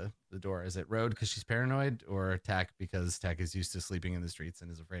to the door? Is it Road because she's paranoid, or Tack because Tack is used to sleeping in the streets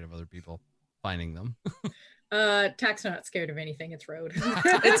and is afraid of other people finding them? Tack's not scared of anything. It's Road.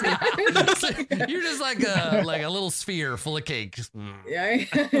 It's me. You're just like a little sphere full of cake. Just, Yeah.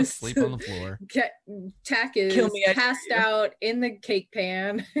 sleep on the floor. Tack is Kill me, passed out in the cake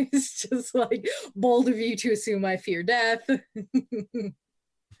pan. It's just like, bold of you to assume I fear death.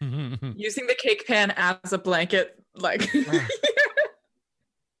 using the cake pan as a blanket, like.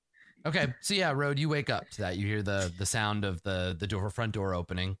 Okay, so yeah, Road, you wake up to that. You hear the sound of the front door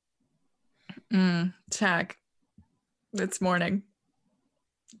opening. Tag. It's morning.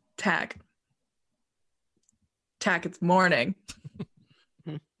 Tag. It's morning.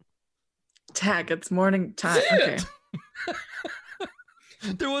 Tag, it's morning time. Okay.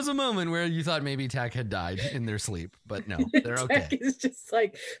 There was a moment where you thought maybe Tack had died in their sleep, but no, they're okay. Tack is just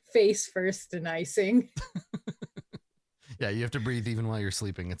like face first and icing. Yeah, you have to breathe even while you're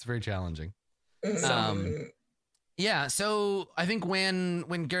sleeping. It's very challenging. Yeah, so I think when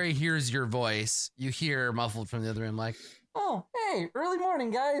Gary hears your voice, you hear muffled from the other room like, "Oh, hey, early morning,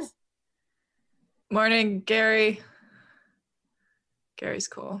 guys." Morning, Gary. Gary's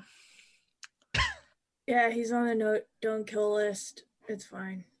cool. Yeah, he's on the don't kill list. It's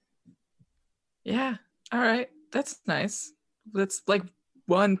fine. Yeah. All right. That's nice. That's like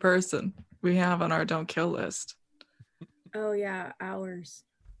one person we have on our don't kill list. Oh yeah, ours.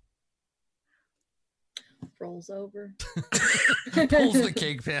 Rolls over. Pulls the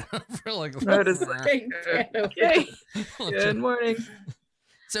cake pan over like Okay. Good morning.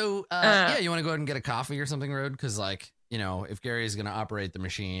 So yeah, you want to go ahead and get a coffee or something, Road? Because like, you know, if Gary's gonna operate the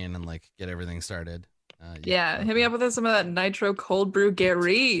machine and like get everything started. Yeah, hit me up with some of that nitro cold brew,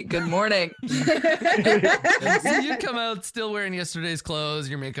 Gary. Good morning. So you come out still wearing yesterday's clothes.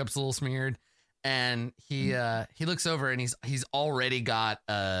 Your makeup's a little smeared, and he looks over and he's already got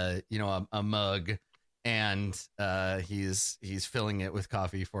a mug, and he's filling it with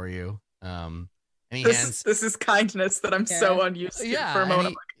coffee for you. And he hands. This is kindness that I'm so unused to. Yeah, for a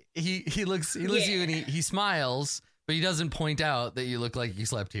moment. he looks at you and he smiles, but he doesn't point out that you look like you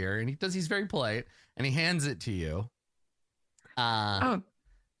slept here, and he's very polite. And he hands it to you. And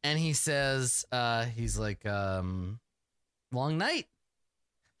he says, he's like, long night.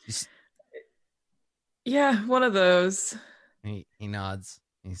 Yeah, one of those. He nods.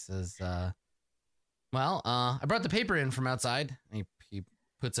 He says, well, I brought the paper in from outside. And he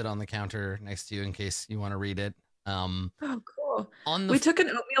puts it on the counter next to you in case you want to read it. Oh, cool. We took an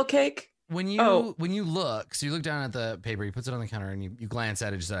oatmeal cake. When you look, so you look down at the paper, he puts it on the counter, and you glance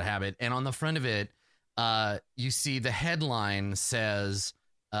at it just out of habit. And on the front of it, you see the headline says,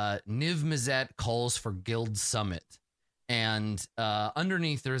 Niv Mizzet calls for Guild Summit. And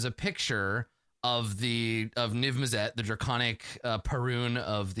underneath there's a picture of Niv Mizzet, the draconic Parun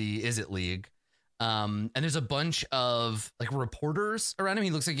of the Izzet League. And there's a bunch of like reporters around him.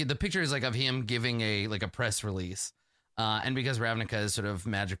 He looks like the picture is like of him giving a press release. And because Ravnica is sort of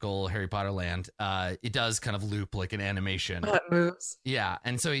magical Harry Potter land, it does kind of loop like an animation. It moves. Yeah.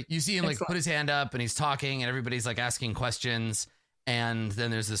 And so you see him like put his hand up and he's talking and everybody's like asking questions. And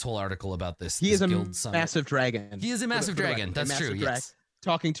then there's this whole article about this. He is a Guild Summit. massive dragon. He is a massive dragon. That's true. Yes.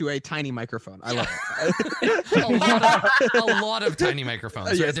 Talking to a tiny microphone. I love it. a lot of tiny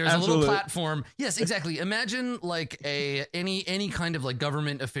microphones. Yes, Right? There's absolutely. a little platform. Yes, exactly. Imagine like any kind of like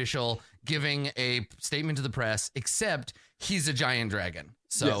government official giving a statement to the press, except he's a giant dragon.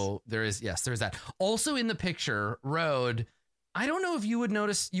 So there's that. Also in the picture, Road, I don't know if you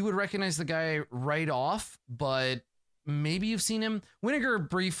would recognize the guy right off, but maybe you've seen him. Winnegar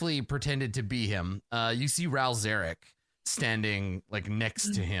briefly pretended to be him. You see Ral Zarek standing like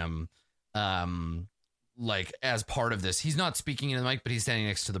next to him, like as part of this. He's not speaking into the mic, but he's standing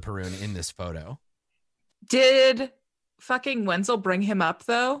next to the Parun in this photo. Did fucking Wenzel bring him up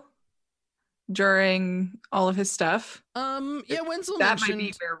though during all of his stuff? Yeah, Wenzel that mentioned.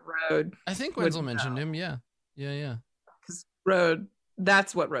 might be where Road. I think Wenzel mentioned him. Yeah. Because Road,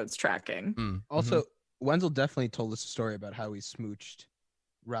 that's what Road's tracking. Also, Wenzel definitely told us a story about how he smooched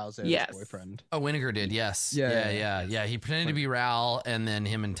Ral's boyfriend. Oh, Winnegar did. Yes. Yeah. He pretended to be Ral, and then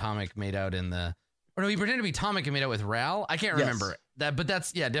him and Tomic made out in the. Or no, he pretended to be Tomic and made out with Ral. I can't remember that, but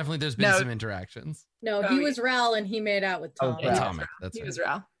that's definitely. There's been some interactions. No, he was Ral, and he made out with Tomic. Tomic. That's he right. was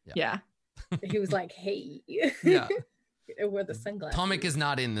Ral. Yeah. He was like, "Hey." Yeah. Wore the sunglasses. Tomic is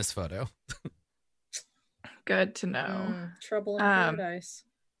not in this photo. Good to know. Trouble in paradise.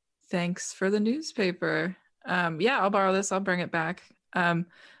 Thanks for the newspaper. Yeah, I'll borrow this. I'll bring it back.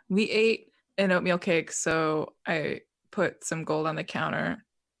 We ate an oatmeal cake, so I put some gold on the counter.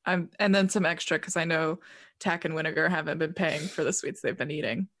 And then some extra because I know Tack and Winnegar haven't been paying for the sweets they've been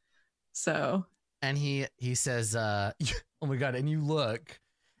eating. So. And he says, "Oh my god!" And you look,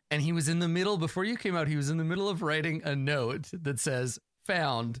 and he was in the middle before you came out. He was in the middle of writing a note that says,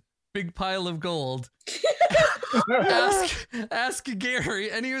 "Found big pile of gold." ask Gary,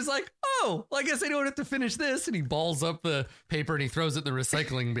 and he was like, "Oh, well, I guess I don't have to finish this." And he balls up the paper and he throws it in the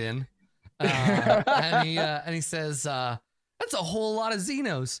recycling bin. And he says, That's a whole lot of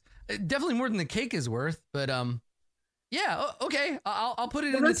Xenos. Definitely more than the cake is worth, but yeah, okay. I'll put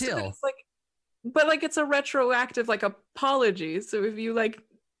it in the till. It's like, but like it's a retroactive like apology. So if you like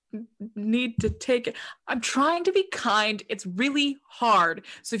need to take it, I'm trying to be kind. It's really hard.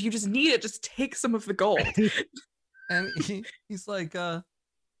 So if you just need it, just take some of the gold. And he's like,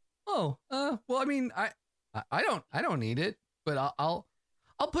 well, I mean, I don't need it, but I'll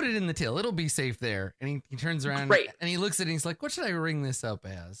put it in the till. It'll be safe there. And he turns around and he looks at it and he's like, what should I ring this up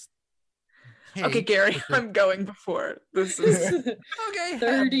as? Hey, okay, Gary, I'm going before this is okay.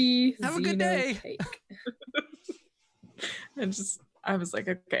 30. Have a good day. Cake. And I was like,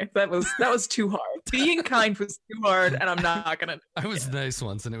 okay, that was too hard. Being kind was too hard, and I'm not gonna. I was nice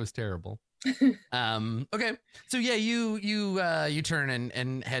once, and it was terrible. Okay, so yeah, you turn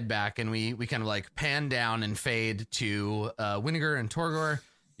and head back, and we kind of like pan down and fade to Winnegar and Torgor.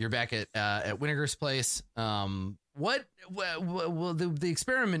 You're back at Winnegar's place. Well, the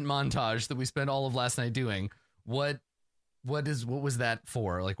experiment montage that we spent all of last night doing, what was that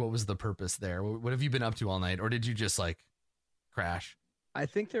for? Like, what was the purpose there? What have you been up to all night, or did you just like crash? I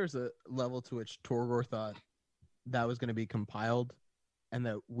think there's a level to which Torgor thought that was going to be compiled and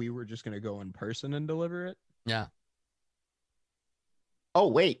that we were just going to go in person and deliver it. Yeah. Oh,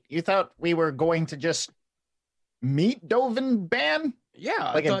 wait, you thought we were going to just meet Dovin Ban?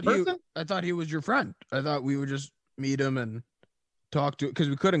 Yeah, like in person? I thought he was your friend. I thought we would just meet him and talk to, because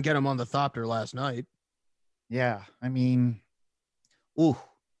we couldn't get him on the Thopter last night. Yeah, I mean, ooh,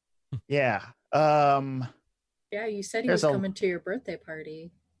 yeah. Yeah, you said he was coming to your birthday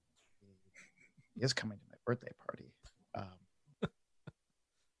party. He is coming to my birthday party.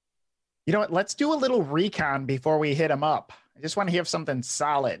 You know what? Let's do a little recon before we hit him up. I just want to hear something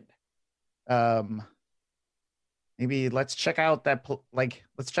solid. Maybe let's check out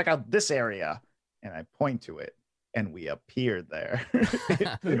let's check out this area, and I point to it, and we appear there.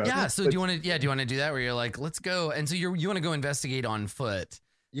 Yeah. So do you want to do that where you're like, let's go, and so you want to go investigate on foot,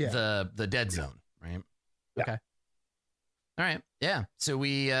 the dead zone, right? Yeah. Okay. All right. Yeah. So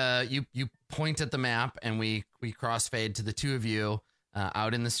we you point at the map, and we crossfade to the two of you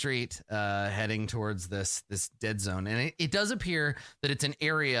out in the street, heading towards this dead zone, and it does appear that it's an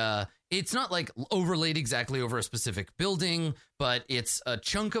area. It's not like overlaid exactly over a specific building, but it's a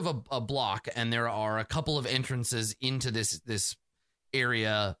chunk of a block, and there are a couple of entrances into this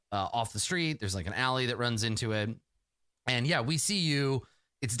area off the street. There's like an alley that runs into it, and yeah, we see you.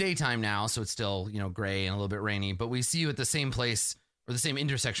 It's daytime now, so it's still gray and a little bit rainy, but we see you at the same place or the same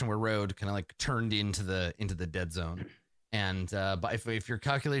intersection where road kind of like turned into the dead zone. And but if your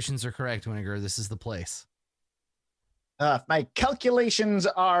calculations are correct, Winnegar, this is the place. If my calculations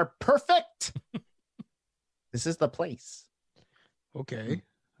are perfect, this is the place. Okay.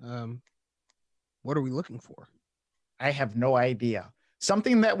 What are we looking for? I have no idea.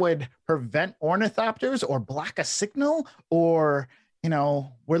 Something that would prevent ornithopters or block a signal, or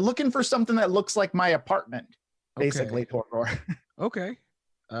we're looking for something that looks like my apartment, basically, Torgor. Okay.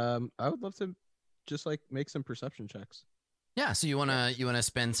 I would love to just like make some perception checks. Yeah, so you wanna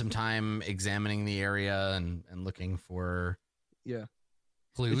spend some time examining the area and looking for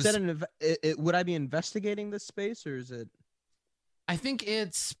clues. Is that would I be investigating this space, or is it? I think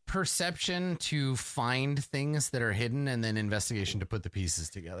it's perception to find things that are hidden, and then investigation to put the pieces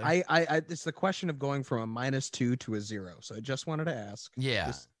together. I it's the question of going from a -2 to a 0. So I just wanted to ask.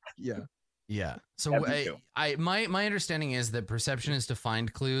 Yeah. Yeah. So my understanding is that perception is to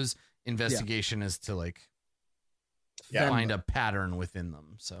find clues, investigation is to like find a pattern within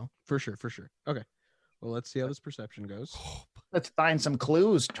them. So for sure. Okay. Well, let's see how this perception goes. Let's find some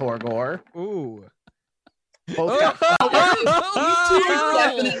clues, Torgor. Ooh. Both got You're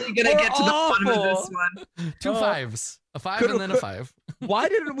definitely gonna get to the bottom of this one. 2 5s, a 5 and then a 5. Why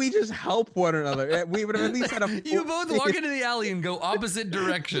didn't we just help one another? We would have at least had a. You both walk into the alley and go opposite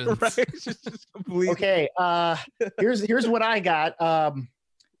directions. Right? Just completely. Okay. Here's what I got. A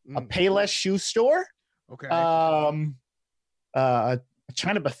Payless shoe store. Okay. A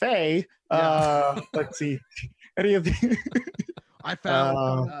China buffet. Let's see. Any of the I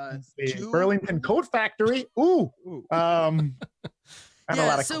found Burlington Coat Factory. Ooh. I have a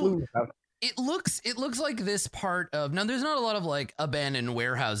lot of clues. It looks like this part of now. There's not a lot of like abandoned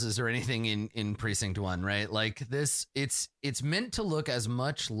warehouses or anything in Precinct 1, right? Like this, it's meant to look as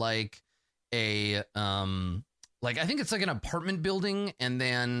much like a like I think it's like an apartment building, and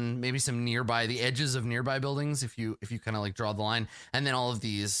then maybe some the edges of nearby buildings if you kind of like draw the line, and then all of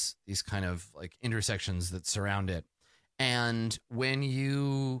these kind of like intersections that surround it. And when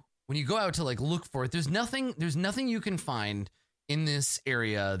you go out to like look for it, there's nothing you can find in this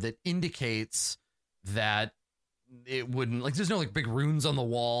area that indicates that it wouldn't, like, there's no like big runes on the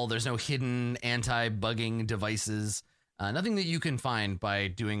wall. There's no hidden anti-bugging devices. Nothing that you can find by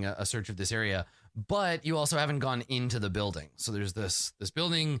doing a search of this area. But you also haven't gone into the building. So there's this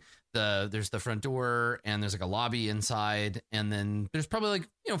building, there's the front door, and there's like a lobby inside, and then there's probably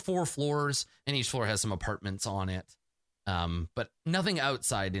like 4 floors, and each floor has some apartments on it. But nothing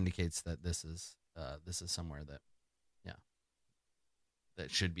outside indicates that this is somewhere that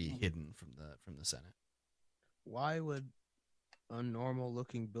should be hidden from the Senate. Why would a normal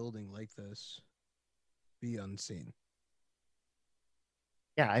looking building like this be unseen?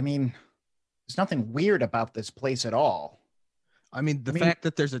 Yeah, I mean, there's nothing weird about this place at all. I mean, the fact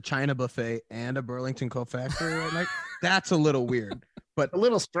that there's a China buffet and a Burlington Coat factory right now, that's a little weird, but A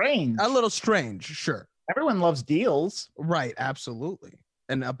little strange. a little strange, sure. Everyone loves deals. Right, absolutely.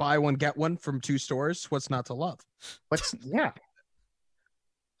 And a buy one, get one from 2 stores, what's not to love? Yeah.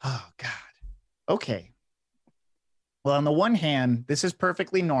 Oh, God. Okay. Well, on the one hand, this is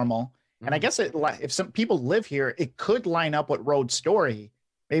perfectly normal. And I guess if some people live here, it could line up with Rhode's story.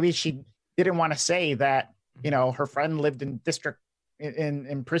 Maybe she didn't want to say that, her friend lived in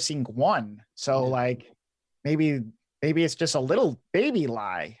in precinct 1. So like maybe it's just a little baby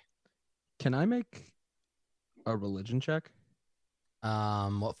lie. Can I make a religion check?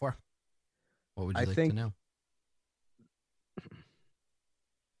 What for? What would you like to know?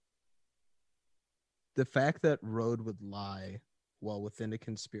 The fact that Rhode would lie while within a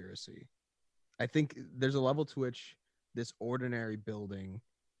conspiracy, I think there's a level to which this ordinary building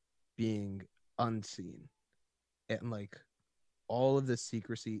being unseen and like all of this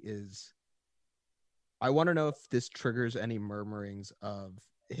secrecy is, I want to know if this triggers any murmurings of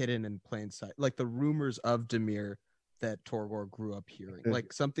hidden in plain sight, like the rumors of Demir that Torgor grew up hearing,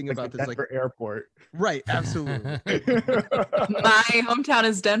 like something Like about the this, Denver airport. right, absolutely. My hometown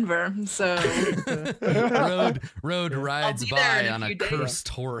is Denver, so Road rides be there by in a on a few days. cursed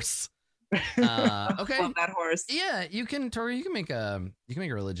horse. Okay. love that horse. Yeah, you can, Tori. You can make a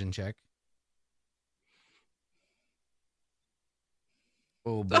religion check.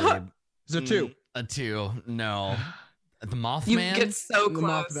 Oh, babe. Is it 2? A 2. No. The Mothman. You get so The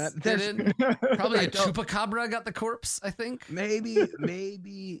close. Mothman. did it? Probably a I don't- chupacabra got the corpse, I think.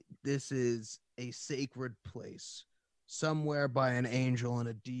 Maybe this is a sacred place somewhere by an angel and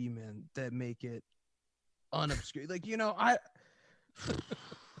a demon that make it unobscure. Like, I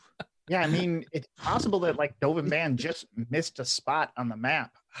Yeah, I mean, it's possible that like Dovin Band just missed a spot on the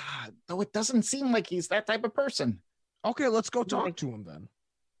map. Though it doesn't seem like he's that type of person. okay, let's go talk to him then.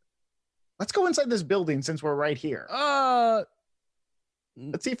 Let's go inside this building since we're right here.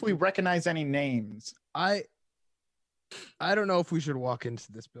 Let's see if we recognize any names. I don't know if we should walk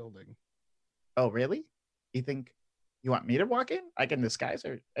into this building. Oh, really? You think you want me to walk in? I can disguise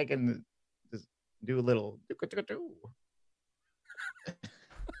her. I can just do a little.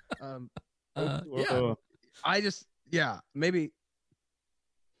 Yeah. Maybe.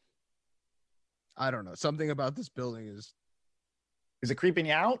 I don't know. Something about this building is it creeping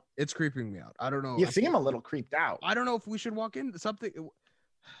you out? it's creeping me out. I don't know. You seem a little creeped out. I don't know if we should walk in something.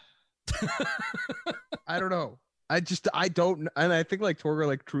 I don't know. I don't, and I think like Torgor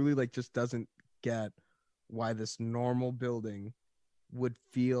like truly like just doesn't get why this normal building would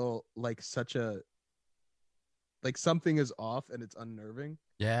feel like such a like something is off and it's unnerving.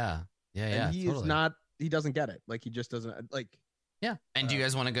 Yeah. And he totally. is not. He doesn't get it. Like he just doesn't like. Yeah. And do you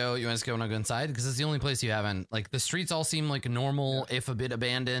guys want to go? You guys want to go inside? Because it's the only place you haven't. Like the streets all seem like normal, if a bit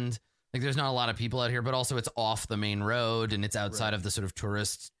abandoned. Like there's not a lot of people out here, but also it's off the main road and it's outside of the sort of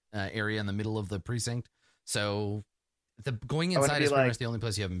tourist area in the middle of the precinct. So going inside is pretty much the only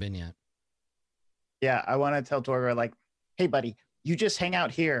place you haven't been yet. Yeah, I want to tell Torgor like, hey, buddy, you just hang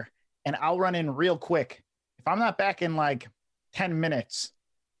out here and I'll run in real quick. If I'm not back in like 10 minutes,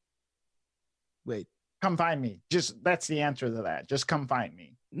 Wait, come find me. Just that's the answer to that. Just come find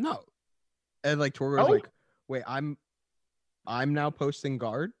me. no. And like Torgor's like, wait, I'm now posting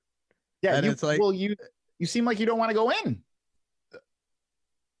guard. Yeah, And it's like, well, you seem like you don't want to go in.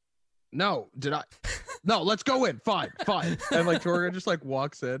 no, did I? No, let's go in. Fine. And like Torgor just like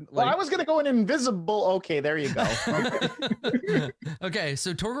walks in. Well, Like, I was gonna go in invisible. Okay, there you go. Okay. Okay,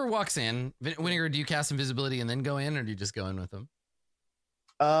 so Torgor walks in. Winninger, do you cast invisibility and then go in, or do you just go in with him?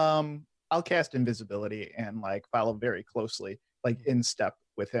 I'll cast invisibility and like follow very closely, like in step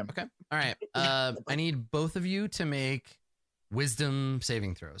with him. Okay. All right. I need both of you to make wisdom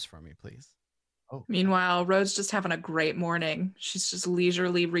saving throws for me, please. Meanwhile, Rhode's just having a great morning. She's just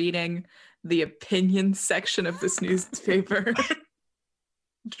leisurely reading the opinion section of this newspaper,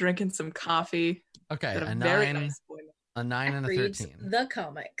 drinking some coffee. Okay, Got a a very 9, nice boy. A 9 and a Reads 13. the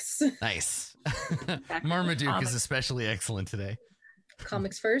comics. Nice. Marmaduke is especially excellent today.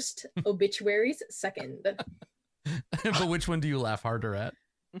 Comics first, obituaries second. But which one do you laugh harder at?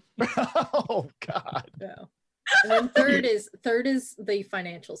 Oh God. Yeah. And then third is the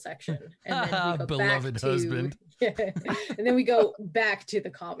financial section. And then we go Beloved back husband. To, yeah. And then we go back to the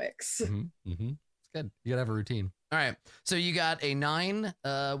comics. Mm-hmm. Mm-hmm. It's good. You gotta have a routine. All right. So you got a 9.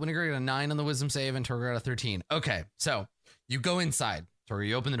 Winnegar got a 9 on the wisdom save, and Torgo got a 13. Okay. So you go inside. Torgo,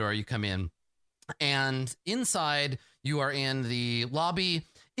 you open the door, you come in, and inside you are in the lobby.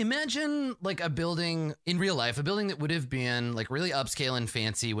 Imagine like a building in real life, a building that would have been like really upscale and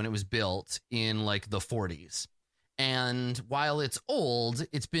fancy when it was built in like the 40s. And while it's old,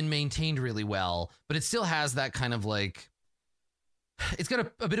 it's been maintained really well, but it still has that kind of like, it's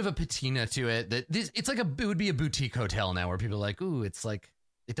got a bit of a patina to it that it's like it would be a boutique hotel now where people are like, ooh, it's like,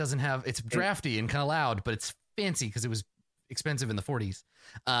 it doesn't have, it's drafty and kind of loud, but it's fancy because it was expensive in the 40s.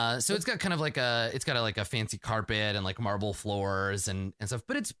 So it's got kind of like a fancy carpet and like marble floors and stuff,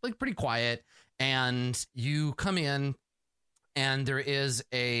 but it's like pretty quiet. And you come in and there's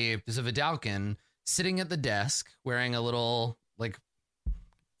a Vidalcan sitting at the desk wearing a little like,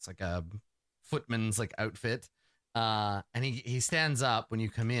 it's like a footman's like outfit. And he stands up when you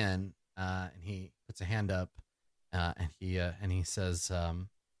come in, and he puts a hand up, and he says,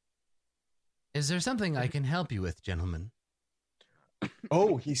 is there something I can help you with, gentlemen?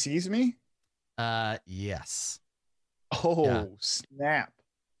 Oh, he sees me? Yes. Oh, Yeah. Snap.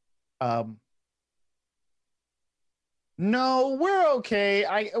 No, we're okay.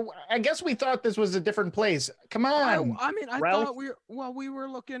 I guess we thought this was a different place. Come on. I mean, I Ralph. thought we were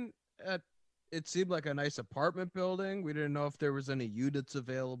looking at. It seemed like a nice apartment building. We didn't know if there was any units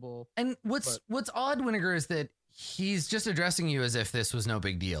available. And what's odd, Winnegar, is that he's just addressing you as if this was no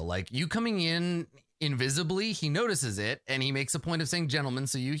big deal. Like you coming in invisibly, he notices it and he makes a point of saying gentlemen,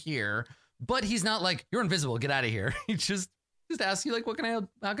 so you hear, but he's not like, you're invisible, get out of here. He just asks you like, how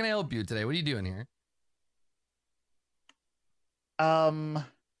can I help you today? What are you doing here?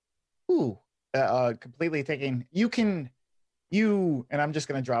 Completely taking you and I'm just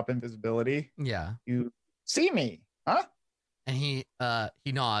gonna drop invisibility. Yeah. You see me, huh? And he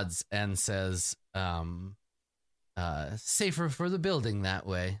nods and says, safer for the building that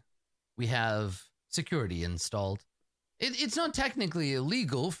way. We have security installed. It's not technically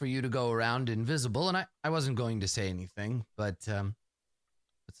illegal for you to go around invisible, and I wasn't going to say anything, but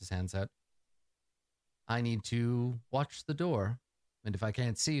puts his hands out. I need to watch the door, and if I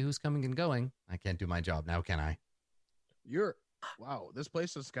can't see who's coming and going, I can't do my job now, can I? Wow, this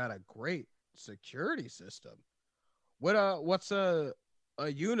place has got a great security system. What's a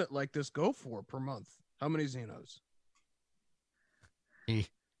unit like this go for per month? How many Xenos? He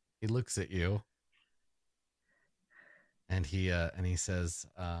looks at you and he says,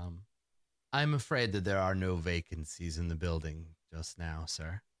 I'm afraid that there are no vacancies in the building just now,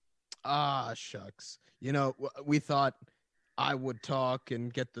 sir. Ah, shucks. You know, we thought I would talk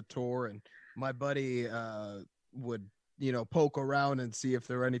and get the tour, and my buddy would, poke around and see if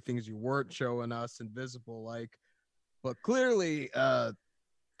there are any things you weren't showing us invisible like. But clearly, it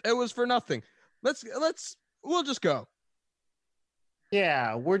was for nothing. We'll just go.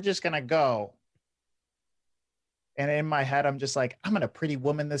 Yeah, we're just gonna go. And in my head, I'm just like, I'm gonna pretty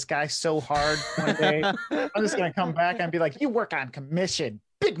woman this guy so hard one day. I'm just gonna come back and be like, you work on commission.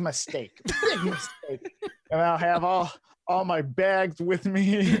 Big mistake. Big mistake. And I'll have all my bags with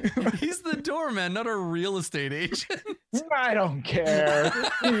me. He's the doorman, not a real estate agent. I don't care.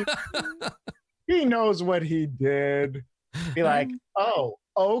 He knows what he did. Be like, oh,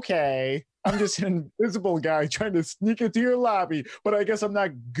 okay. I'm just an invisible guy trying to sneak into your lobby, but I guess I'm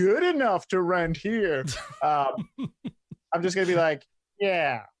not good enough to rent here. I'm just gonna be like,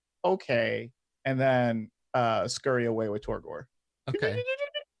 yeah, okay, and then scurry away with Torgor. Okay.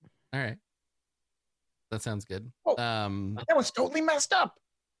 All right. That sounds good. Oh, that was totally messed up.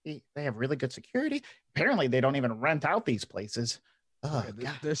 They have really good security. Apparently, they don't even rent out these places. Oh,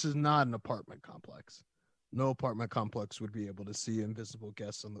 This is not an apartment complex. No apartment complex would be able to see invisible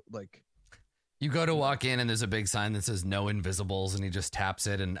guests on You go to walk in and there's a big sign that says no invisibles, and he just taps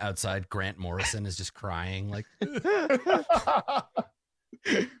it, and outside Grant Morrison is just crying like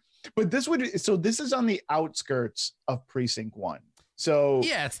But this is on the outskirts of Precinct 1. So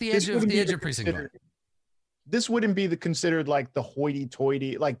yeah, it's the edge of Precinct 1. This wouldn't be considered like the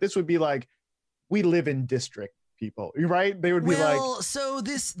hoity-toity. Like this would be like, we live in district people, right? They would be so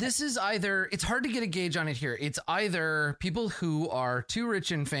this is either, it's hard to get a gauge on it here. It's either people who are too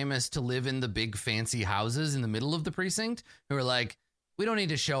rich and famous to live in the big fancy houses in the middle of the precinct, who are like, we don't need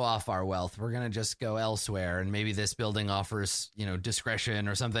to show off our wealth. We're going to just go elsewhere. And maybe this building offers, discretion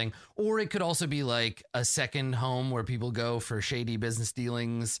or something. Or it could also be like a second home where people go for shady business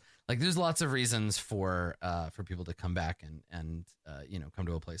dealings. Like there's lots of reasons for people to come back and come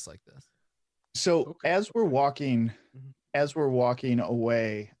to a place like this. So as we're walking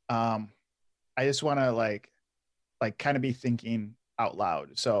away, I just want to like kind of be thinking out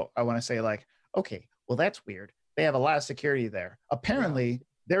loud. So I want to say like, okay, well, that's weird. They have a lot of security there. Apparently,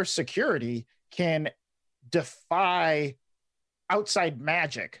 their security can defy outside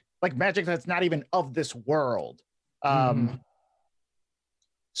magic, like magic that's not even of this world.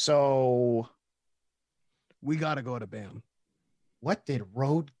 So we got to go to BAM. What did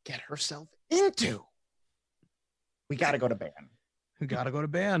Rode get herself into? We got to go to BAM. We got to go to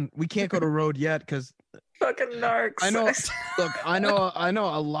BAM. We can't go to Rode yet because fucking narcs. I know. Look, I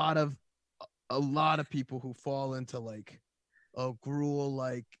know a lot of people who fall into like a gruel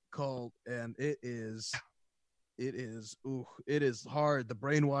like cult, and it is hard. The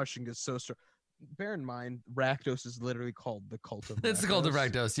brainwashing is so strong. Bear in mind, Rakdos is literally called the cult of Rakdos. It's the cult of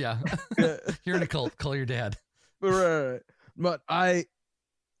Rakdos, yeah. You're in a cult. Call your dad. Right. But I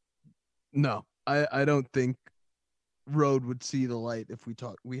don't think Rode would see the light if we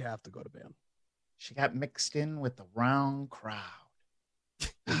talk. We have to go to BAM. She got mixed in with the wrong crowd.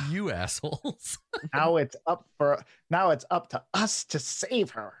 You assholes. Now it's up to us to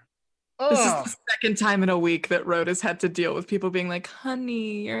save her. This is the second time in a week that Rode has had to deal with people being like,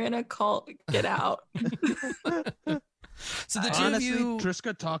 honey, you're in a cult, get out. So the two honestly, of you,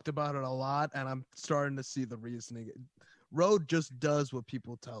 Triska talked about it a lot, and I'm starting to see the reasoning. Rode just does what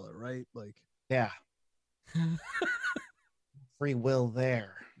people tell her, right? Like, yeah. Free will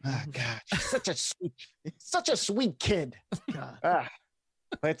there. Oh God, she's such a sweet kid. God.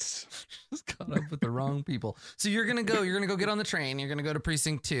 Let's just caught up with the wrong people. So you're gonna go get on the train. You're gonna go to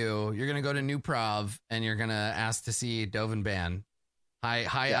Precinct 2. You're gonna go to New Prov, and you're gonna ask to see Dovin Ban.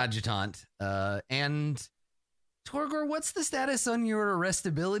 Hi, Adjutant. And Torgor, what's the status on your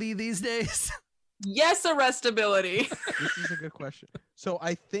arrestability these days? Yes, arrestability. This is a good question. So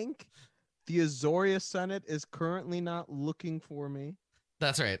I think the Azoria Senate is currently not looking for me.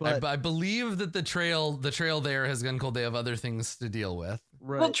 That's right. I believe that the trail there has gone cold. They have other things to deal with.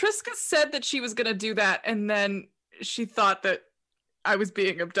 Right. Well, Triska said that she was going to do that, and then she thought that I was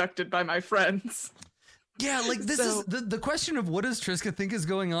being abducted by my friends. Yeah, like this is the question of what does Triska think is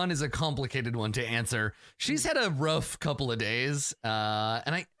going on is a complicated one to answer. She's had a rough couple of days,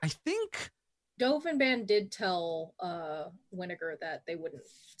 and I think Dovin did tell Winnegar that they wouldn't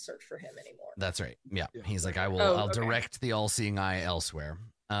search for him anymore. That's right. Yeah. He's like, I'll direct the all-seeing eye elsewhere.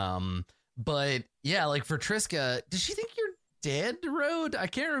 But yeah, like for Triska, does she think you're dead, Rode? I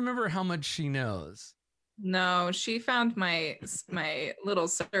can't remember how much she knows. No, she found my little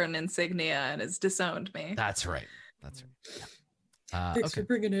Saturn insignia and has disowned me. That's right. Yeah. Thanks for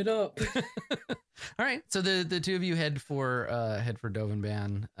bringing it up. All right, so the two of you head for Dovin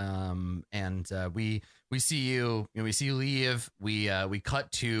Ban, and we see you. We see you leave. We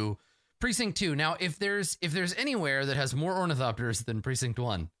cut to Precinct 2. Now, if there's anywhere that has more ornithopters than Precinct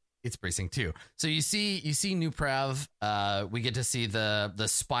 1, it's Precinct 2. So you see New Prav. We get to see the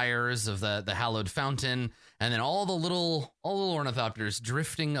spires of the hallowed fountain, and then all the little ornithopters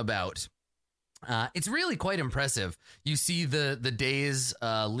drifting about. It's really quite impressive. You see the day's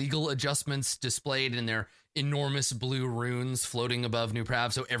legal adjustments displayed in their enormous blue runes floating above New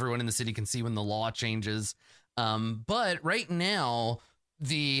Prav, so everyone in the city can see when the law changes. But right now,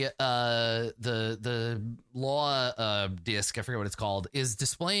 the law disc, I forget what it's called, is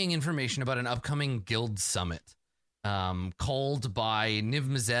displaying information about an upcoming guild summit called by Niv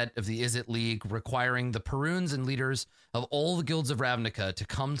Mizzet of the Izzet League, requiring the Peruns and leaders of all the guilds of Ravnica to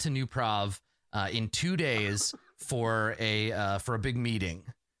come to New Prav in 2 days for a big meeting,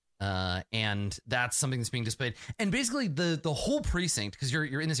 and that's something that's being displayed. And basically, the whole precinct, because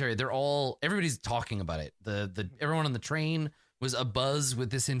you're in this area, everybody's talking about it. Everyone on the train was abuzz with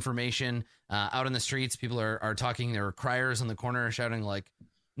this information. Out on the streets, people are talking. There are criers on the corner shouting like,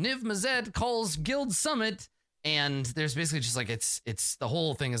 "Niv Mizzet calls guild summit." And there's basically just like it's the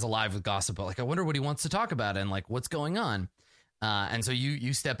whole thing is alive with gossip. But like, I wonder what he wants to talk about and like what's going on. And so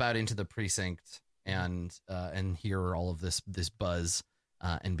you step out into the precinct and hear all of this buzz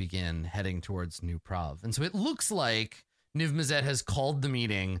and begin heading towards New Prav. And so it looks like Niv Mizzet has called the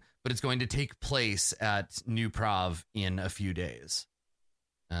meeting, but it's going to take place at New Prav in a few days.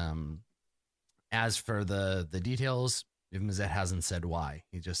 As for the details, Niv Mizzet hasn't said why.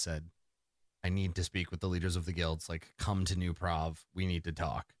 He just said, I need to speak with the leaders of the guilds. Like, come to New Prav. We need to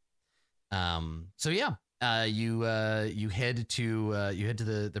talk. So yeah. you head to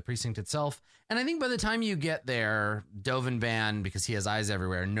the precinct itself, and I think by the time you get there, Dovin Van, because he has eyes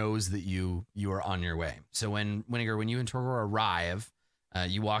everywhere, knows that you are on your way. So when you and Torgor arrive,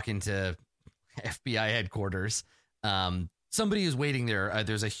 you walk into FBI headquarters. Somebody is waiting there.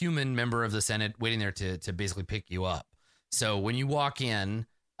 There's a human member of the Senate waiting there to basically pick you up. So when you walk in,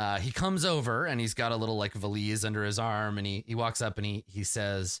 he comes over and he's got a little like valise under his arm, and he walks up and he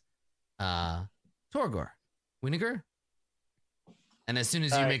says, Torgor, Winnegar. And as soon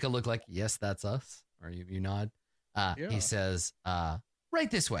as you make a look like, yes, that's us, or you nod, he says,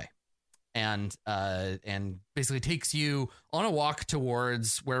 right this way. And basically takes you on a walk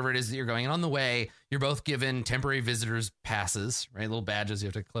towards wherever it is that you're going. And on the way, you're both given temporary visitors passes, right? Little badges you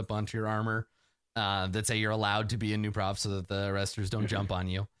have to clip onto your armor that say you're allowed to be in New Prov so that the arresters don't jump on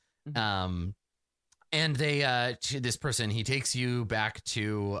you. And they, this person, he takes you back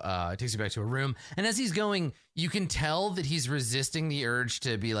to a room. And as he's going, you can tell that he's resisting the urge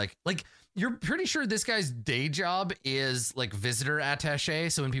to be like, you're pretty sure this guy's day job is like visitor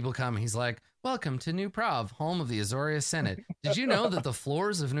attaché. So when people come, he's like, welcome to New Prov, home of the Azoria Senate. Did you know that the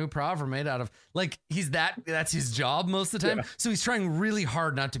floors of New Prov are made out of, like, that's his job most of the time. Yeah. So he's trying really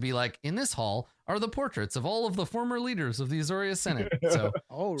hard not to be like, in this hall are the portraits of all of the former leaders of the Azoria Senate. So,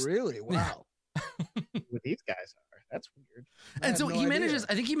 oh, really? Wow. Who these guys are. That's weird. And so he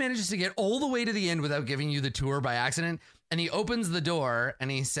manages to get all the way to the end without giving you the tour by accident. And he opens the door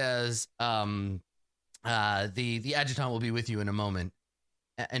and he says, the adjutant will be with you in a moment.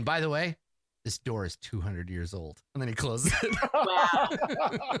 And by the way, this door is 200 years old. And then he closes it.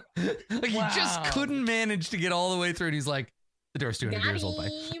 He just couldn't manage to get all the way through. And he's like, the door's 200 years old.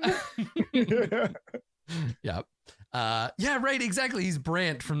 Yeah. Yeah, right. Exactly. He's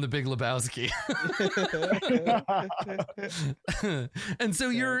Brant from The Big Lebowski. And so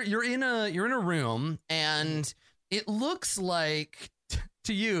you're in a room, and it looks like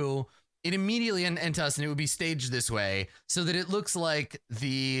to you, it immediately and to us, and it would be staged this way so that it looks like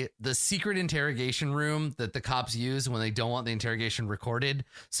the secret interrogation room that the cops use when they don't want the interrogation recorded.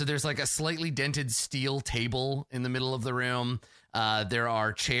 So there's like a slightly dented steel table in the middle of the room. There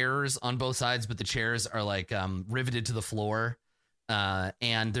are chairs on both sides, but the chairs are like riveted to the floor.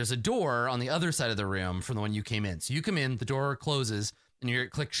 And there's a door on the other side of the room from the one you came in. So you come in, the door closes, and you hear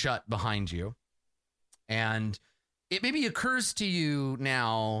it click shut behind you. And it maybe occurs to you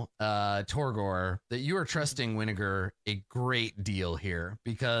now, Torgor, that you are trusting Winnegar a great deal here,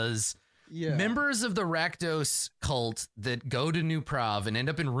 because members of the Rakdos cult that go to New Prov and end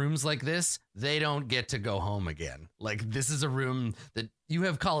up in rooms like this, they don't get to go home again. Like, this is a room that you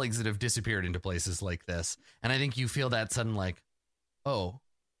have colleagues that have disappeared into places like this. And I think you feel that sudden like, oh.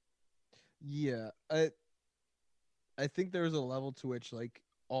 Yeah, I think there's a level to which, like,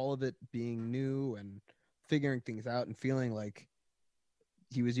 all of it being new and figuring things out and feeling like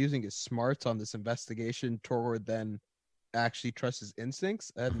he was using his smarts on this investigation, Torgor then actually trusts his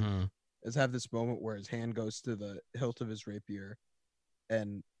instincts and has have this moment where his hand goes to the hilt of his rapier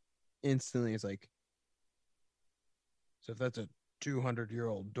and instantly is like, so if that's a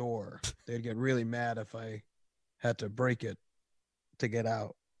 200-year-old door, they'd get really mad if I had to break it to get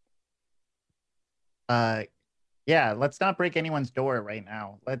out. Yeah, let's not break anyone's door right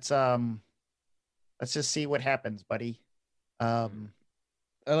now. Let's just see what happens, buddy. I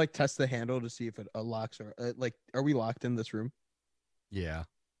like test the handle to see if it unlocks or like, are we locked in this room? Yeah.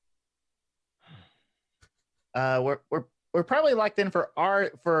 We're probably locked in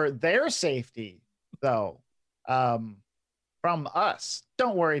for their safety, though. From us.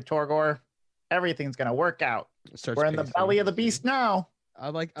 Don't worry, Torgor. Everything's gonna work out. We're in the belly of the beast now. I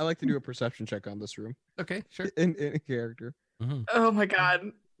like to do a perception check on this room. Okay, sure. In character. Mm-hmm. Oh my god.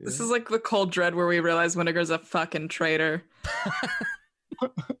 Yeah. This is like the Cold Dread where we realize Winnegar's a fucking traitor.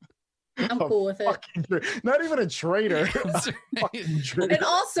 I'm cool with it. Not even a traitor. And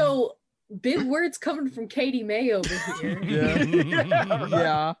also, big words coming from Katie May over here.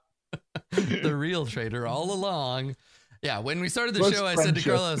 Yeah. The real traitor all along. Yeah, when we started the show, I said to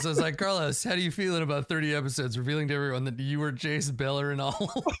Carlos, I was like, Carlos, how do you feeling about 30 episodes revealing to everyone that you were Jace Beleren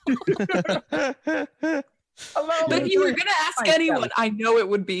all? But if you were going to ask anyone, I know it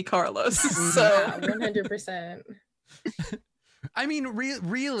would be Carlos. So yeah, 100%. I mean,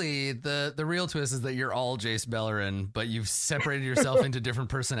 really, the real twist is that you're all Jace Beleren, but you've separated yourself into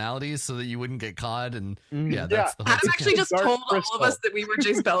different personalities so that you wouldn't get caught. And that's the whole I've actually just told all of us that we were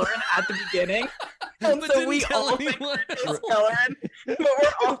Jace Beleren at the beginning. And But so didn't we tell all think anyone we're else. Jace Beleren, but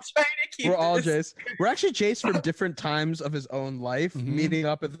we're all trying to keep We're all this. Jace. We're actually Jace from different times of his own life, Mhm. meeting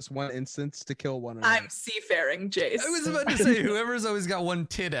up at this one instance to kill one another. I'm seafaring Jace. I was about to say, whoever's always got one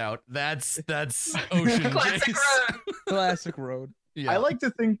tit out, that's Ocean Classic Jace. road. Classic road. Yeah. I like to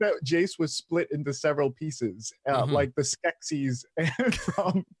think that Jace was split into several pieces, Mhm. like the Skeksis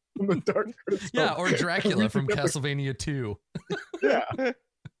from the Dark Crystal. Yeah, or Dracula from Everything Castlevania 2. Yeah.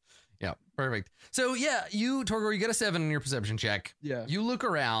 Yeah, perfect. So yeah, you, Torgor, you get a 7 in your perception check. Yeah. You look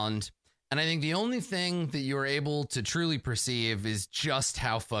around, and I think the only thing that you are able to truly perceive is just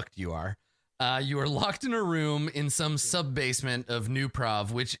how fucked you are. You are locked in a room in some sub-basement of New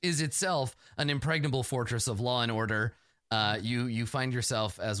Prov, which is itself an impregnable fortress of law and order. You find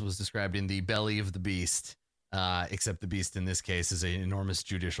yourself, as was described, in the belly of the beast, except the beast in this case is an enormous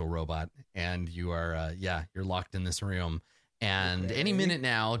judicial robot, and you are, you're locked in this room. And any minute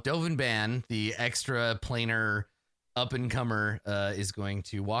now, Dovin Ban, the extra planar up-and-comer, is going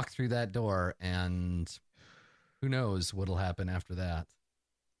to walk through that door, and who knows what'll happen after that.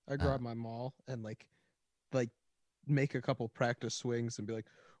 I grab my maul and like make a couple practice swings and be like,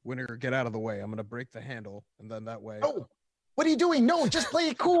 Winner, get out of the way. I'm gonna break the handle, and then that way. Oh, what are you doing? No, just play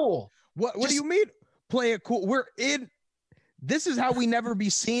it cool. What do you mean? Play it cool. We're in. This is how we never be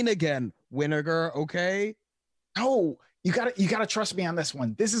seen again, Winnegar. Okay. No, you gotta trust me on this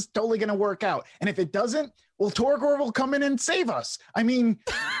one. This is totally gonna work out. And if it doesn't, well, Torgor will come in and save us. I mean,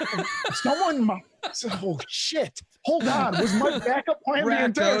 oh shit. Hold on. Was my backup plan the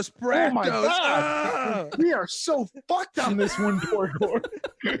entire? Oh my god. We are so fucked on this one, Torgor.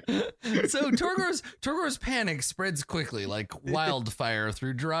 So Torgor's panic spreads quickly like wildfire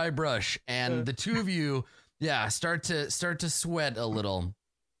through dry brush, and the two of you, start to sweat a little.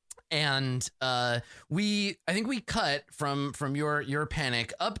 And I think we cut from your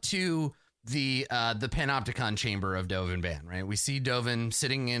panic up to the panopticon chamber of Dovin Ban, right? We see Dovin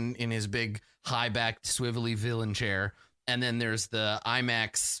sitting in his big high-backed swivelly villain chair, and then there's the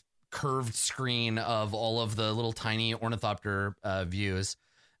IMAX curved screen of all of the little tiny ornithopter views.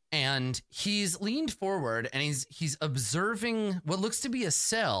 And he's leaned forward and he's observing what looks to be a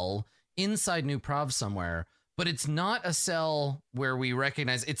cell inside New Prov somewhere, but it's not a cell where we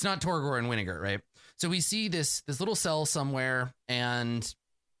recognize it's not Torgor and Winnegar, right? So we see this little cell somewhere, and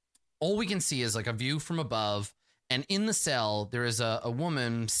all we can see is like a view from above. And in the cell, there is a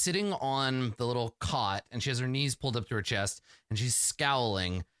woman sitting on the little cot, and she has her knees pulled up to her chest, and she's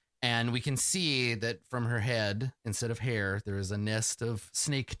scowling. And we can see that from her head, instead of hair, there is a nest of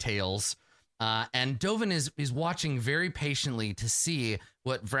snake tails. And Dovin is watching very patiently to see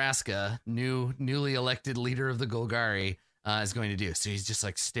what Vraska, newly elected leader of the Golgari, is going to do. So he's just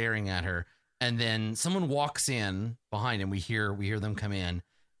like staring at her. And then someone walks in behind him. We hear them come in.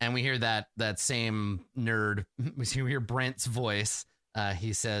 And we hear that same nerd. We hear Brent's voice.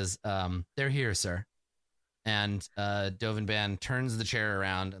 He says, "They're here, sir." And Dovin Ban turns the chair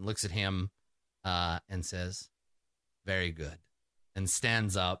around and looks at him and says, "Very good," and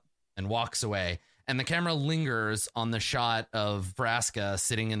stands up and walks away. And the camera lingers on the shot of Vraska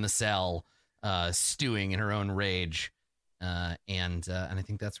sitting in the cell, stewing in her own rage. And I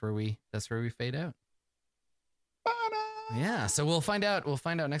think that's where we fade out. Yeah, so we'll find out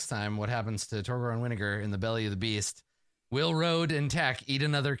next time what happens to Torgor and Winnegar in the belly of the beast. Will Rode and Tack eat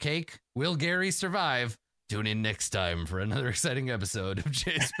another cake? Will Gary survive? Tune in next time for another exciting episode of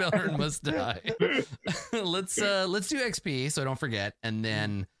Jace Beleren Must Die. Let's do XP, so don't forget, and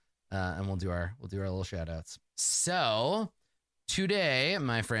then and we'll do our little shout outs. So today,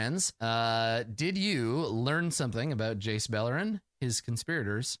 my friends, did you learn something about Jace Beleren, his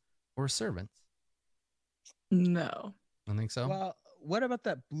conspirators, or servants? No. I think so. Well, what about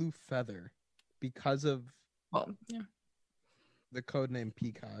that blue feather? Because of the codename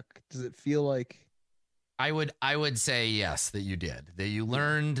Peacock, does it feel like? I would say yes, that you did. That you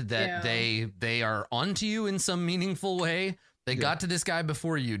learned that they are onto you in some meaningful way. They got to this guy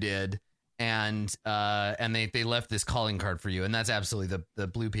before you did, and they left this calling card for you, and that's absolutely the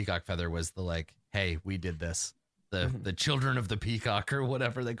blue peacock feather was the like, hey, we did this. The children of the peacock or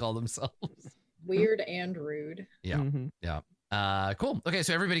whatever they call themselves. Weird and rude. Yeah. Yeah. Cool. Okay,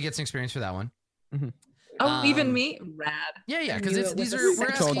 so everybody gets an experience for that one. Mm-hmm. Oh, even me? Rad. Yeah, because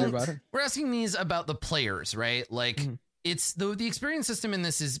we're asking these about the players, right? Like it's the experience system in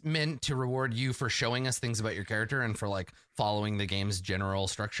this is meant to reward you for showing us things about your character and for like following the game's general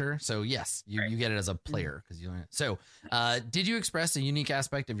structure. So yes, you get it as a player because you. So, did you express a unique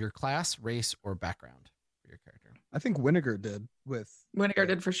aspect of your class, race, or background for your character? I think Winnegar did Winnegar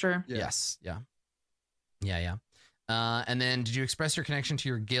did for sure. Yeah. Yes. Yeah. And then did you express your connection to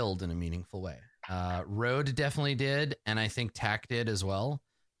your guild in a meaningful way? Road definitely did, and I think Tack did as well.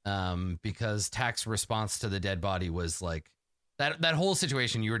 Because Tack's response to the dead body was like that whole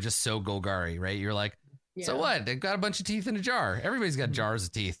situation. You were just so Golgari, right? You're like, so what? They've got a bunch of teeth in a jar. Everybody's got jars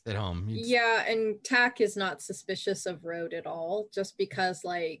of teeth at home. Yeah, and Tack is not suspicious of Road at all, just because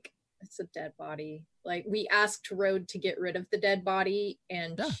like it's a dead body. Like we asked Road to get rid of the dead body,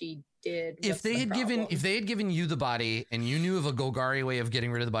 and she did. If they had given you the body and you knew of a Golgari way of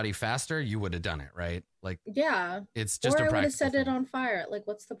getting rid of the body faster, you would have done it, right? Like it's just or a I would have practical set it thing. on fire. Like,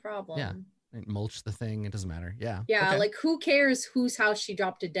 what's the problem? Yeah. Mulch the thing. It doesn't matter. Yeah. Yeah. Okay. Like, who cares whose house she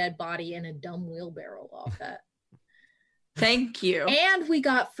dropped a dead body and a dumb wheelbarrow off at? Thank you. And we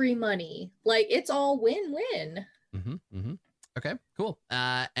got free money. Like, it's all win-win. Okay, cool.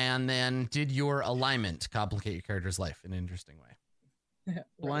 And then did your alignment complicate your character's life in an interesting way?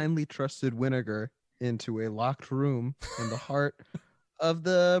 Blindly trusted Vinegar into a locked room in the heart of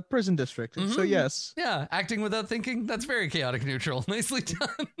the prison district. So yes. Yeah, acting without thinking. That's very chaotic neutral. Nicely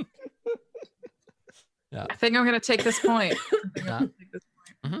done. Yeah. I think I'm going to take this point.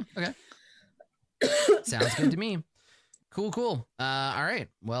 Okay. Sounds good to me. Cool. All right.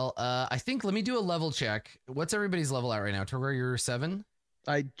 Well, I think let me do a level check. What's everybody's level at right now? Torgor, you're 7?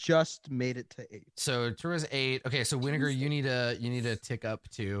 I just made it to 8. So Torgor's 8. Okay, so Vinegar, you need to tick up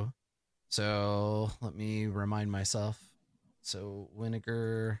too. So let me remind myself. So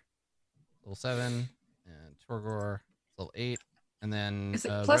Vinegar, level 7, and Torgor, level 8, and then is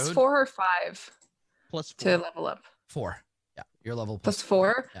it plus Road? 4 or 5? Plus 4. To level up. 4. Yeah, your level Plus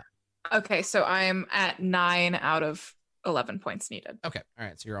 4? Yeah. Okay, so I'm at 9 out of 11 points needed. Okay, all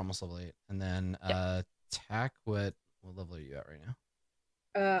right, so you're almost level 8, and then Tack, what level are you at right now?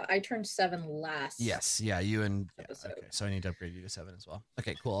 I turned 7 last. Yes, yeah, you and episode. Okay, so I need to upgrade you to 7 as well.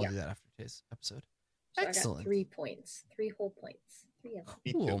 Okay, cool. I'll do that after today's episode. So Excellent. I got 3 points, 3 whole points. 3 of them.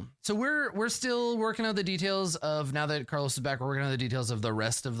 Cool. So we're still working out the details of, now that Carlos is back, we're working out the details of the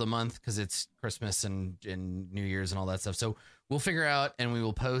rest of the month because it's Christmas and New Year's and all that stuff. So we'll figure out and we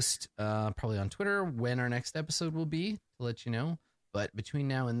will post probably on Twitter when our next episode will be to let you know. But between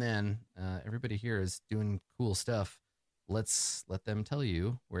now and then, everybody here is doing cool stuff. Let's let them tell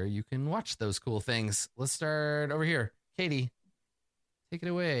you where you can watch those cool things. Let's start over here. Katie, take it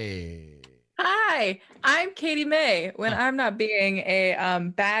away. Hi, I'm Katie May. When I'm not being a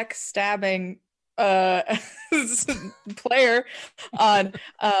backstabbing player on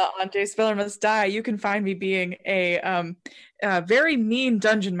Jace Beleren Must Die, you can find me being a very mean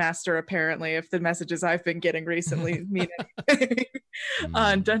dungeon master, apparently, if the messages I've been getting recently mean anything.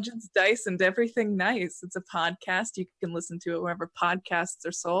 On Dungeons, Dice, and Everything Nice. It's a podcast. You can listen to it wherever podcasts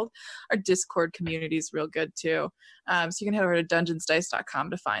are sold. Our Discord community is real good, too. So you can head over to dungeonsdice.com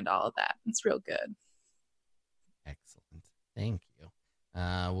to find all of that. It's real good. Excellent. Thank you.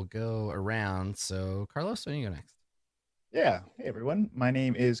 We'll go around. So, Carlos, when do you go next? Yeah. Hey, everyone. My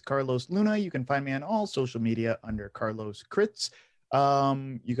name is Carlos Luna. You can find me on all social media under Carlos Crits.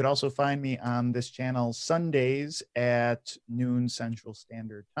 You could also find me on this channel Sundays at noon Central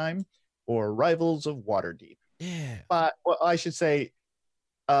Standard Time for Rivals of Waterdeep. Yeah. But well, I should say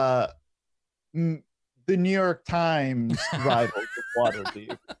the New York Times Rivals of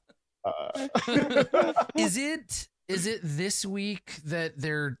Waterdeep. Is it this week that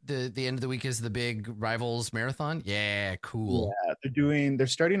they're the end of the week is the big Rivals marathon? Yeah, cool. Yeah, they're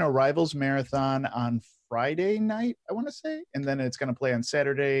starting a Rivals marathon on Friday night, I want to say, and then it's going to play on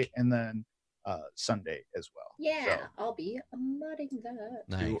Saturday and then Sunday as well. Yeah, so, I'll be modding that.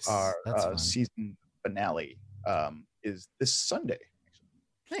 Nice. Our season finale is this Sunday.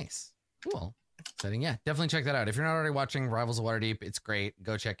 Nice. Cool. Exciting. Yeah, definitely check that out. If you're not already watching Rivals of Waterdeep, it's great.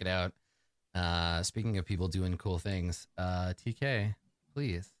 Go check it out. Speaking of people doing cool things, TK,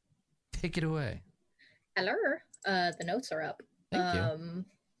 please take it away. Hello. The notes are up. Thank you.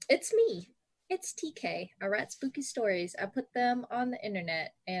 It's me. It's TK. I write spooky stories. I put them on the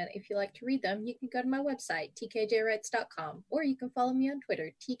internet, and if you like to read them, you can go to my website, tkjwrites.com, or you can follow me on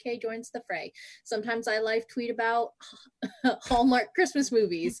Twitter, TK Joins the Fray. Sometimes I live tweet about Hallmark Christmas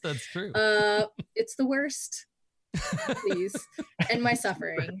movies. That's true. It's the worst. Please. And my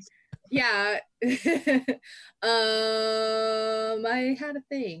suffering. Yeah. I had a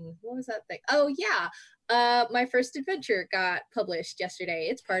thing. What was that thing? Oh, yeah. My first adventure got published yesterday.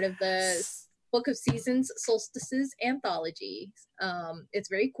 It's part of the Book of Seasons, Solstices anthology. It's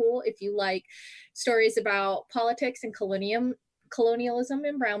very cool. If you like stories about politics and colonialism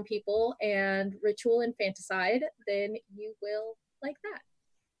and brown people and ritual and fantaside, then you will like that.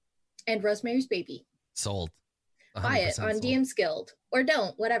 And Rosemary's Baby. Sold. Buy it on sold. DM's Guild. Or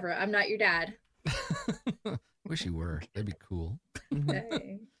don't, whatever. I'm not your dad. Wish you were. That'd be cool.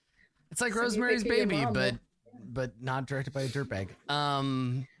 Okay. It's like So you Rosemary's think of your Baby, mom, but not directed by a dirtbag.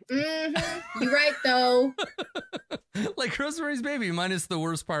 You're right though. Like Rosemary's Baby, minus the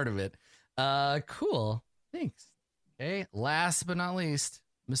worst part of it. Cool. Thanks. Okay. Last but not least,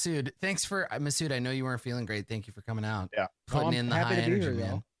 Masood. Thanks for Masood. I know you weren't feeling great. Thank you for coming out. Yeah. Putting I'm in the happy high to be energy, here, man.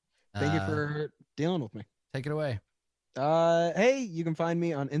 y'all. Thank you for dealing with me. Take it away. Hey, you can find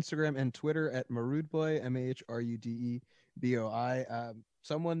me on Instagram and Twitter at Marudeboy, MAHRUDEBOI.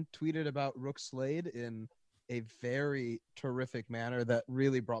 Someone tweeted about Rook Slade in a very terrific manner that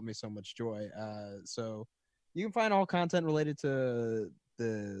really brought me so much joy. So you can find all content related to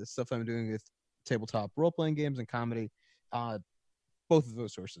the stuff I'm doing with tabletop role-playing games and comedy, both of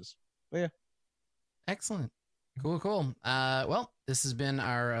those sources. But yeah. Excellent. Cool. Well, this has been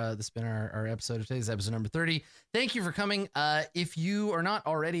our episode of today's episode number 30. Thank you for coming. If you are not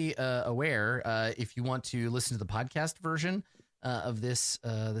already aware, if you want to listen to the podcast version of this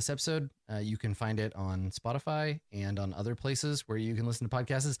episode, you can find it on Spotify and on other places where you can listen to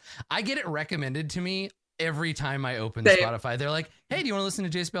podcasts. I get it recommended to me every time I open Spotify. They're like, "Hey, do you want to listen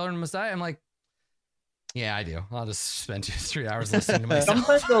to Jace Beleren Must Die?" I'm like, "Yeah, I do. I'll just spend 2-3 hours listening to myself."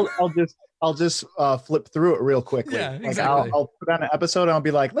 Sometimes I'll just flip through it real quickly. Yeah, Like exactly. I'll put on an episode and I'll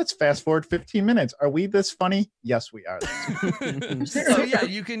be like, let's fast forward 15 minutes. Are we this funny? Yes, we are. So yeah,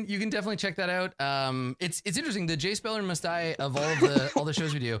 you can definitely check that out. It's interesting. The Jace Beleren Must Die of all the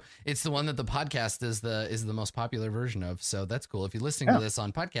shows we do, it's the one that the podcast is the most popular version of. So that's cool. If you're listening to this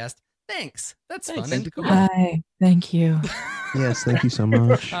on podcast, thanks. That's fun. And cool. Hi, thank you. Yes, thank you so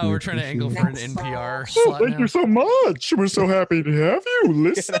much. Oh, we're trying to angle for an NPR slot Thank now. you so much. We're so happy to have you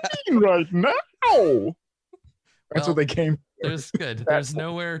listening right now. That's Well, what they came for. There's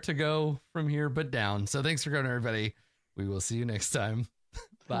nowhere to go from here but down. So thanks for coming, everybody. We will see you next time.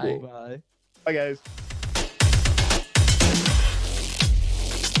 Bye. Cool. Bye, guys.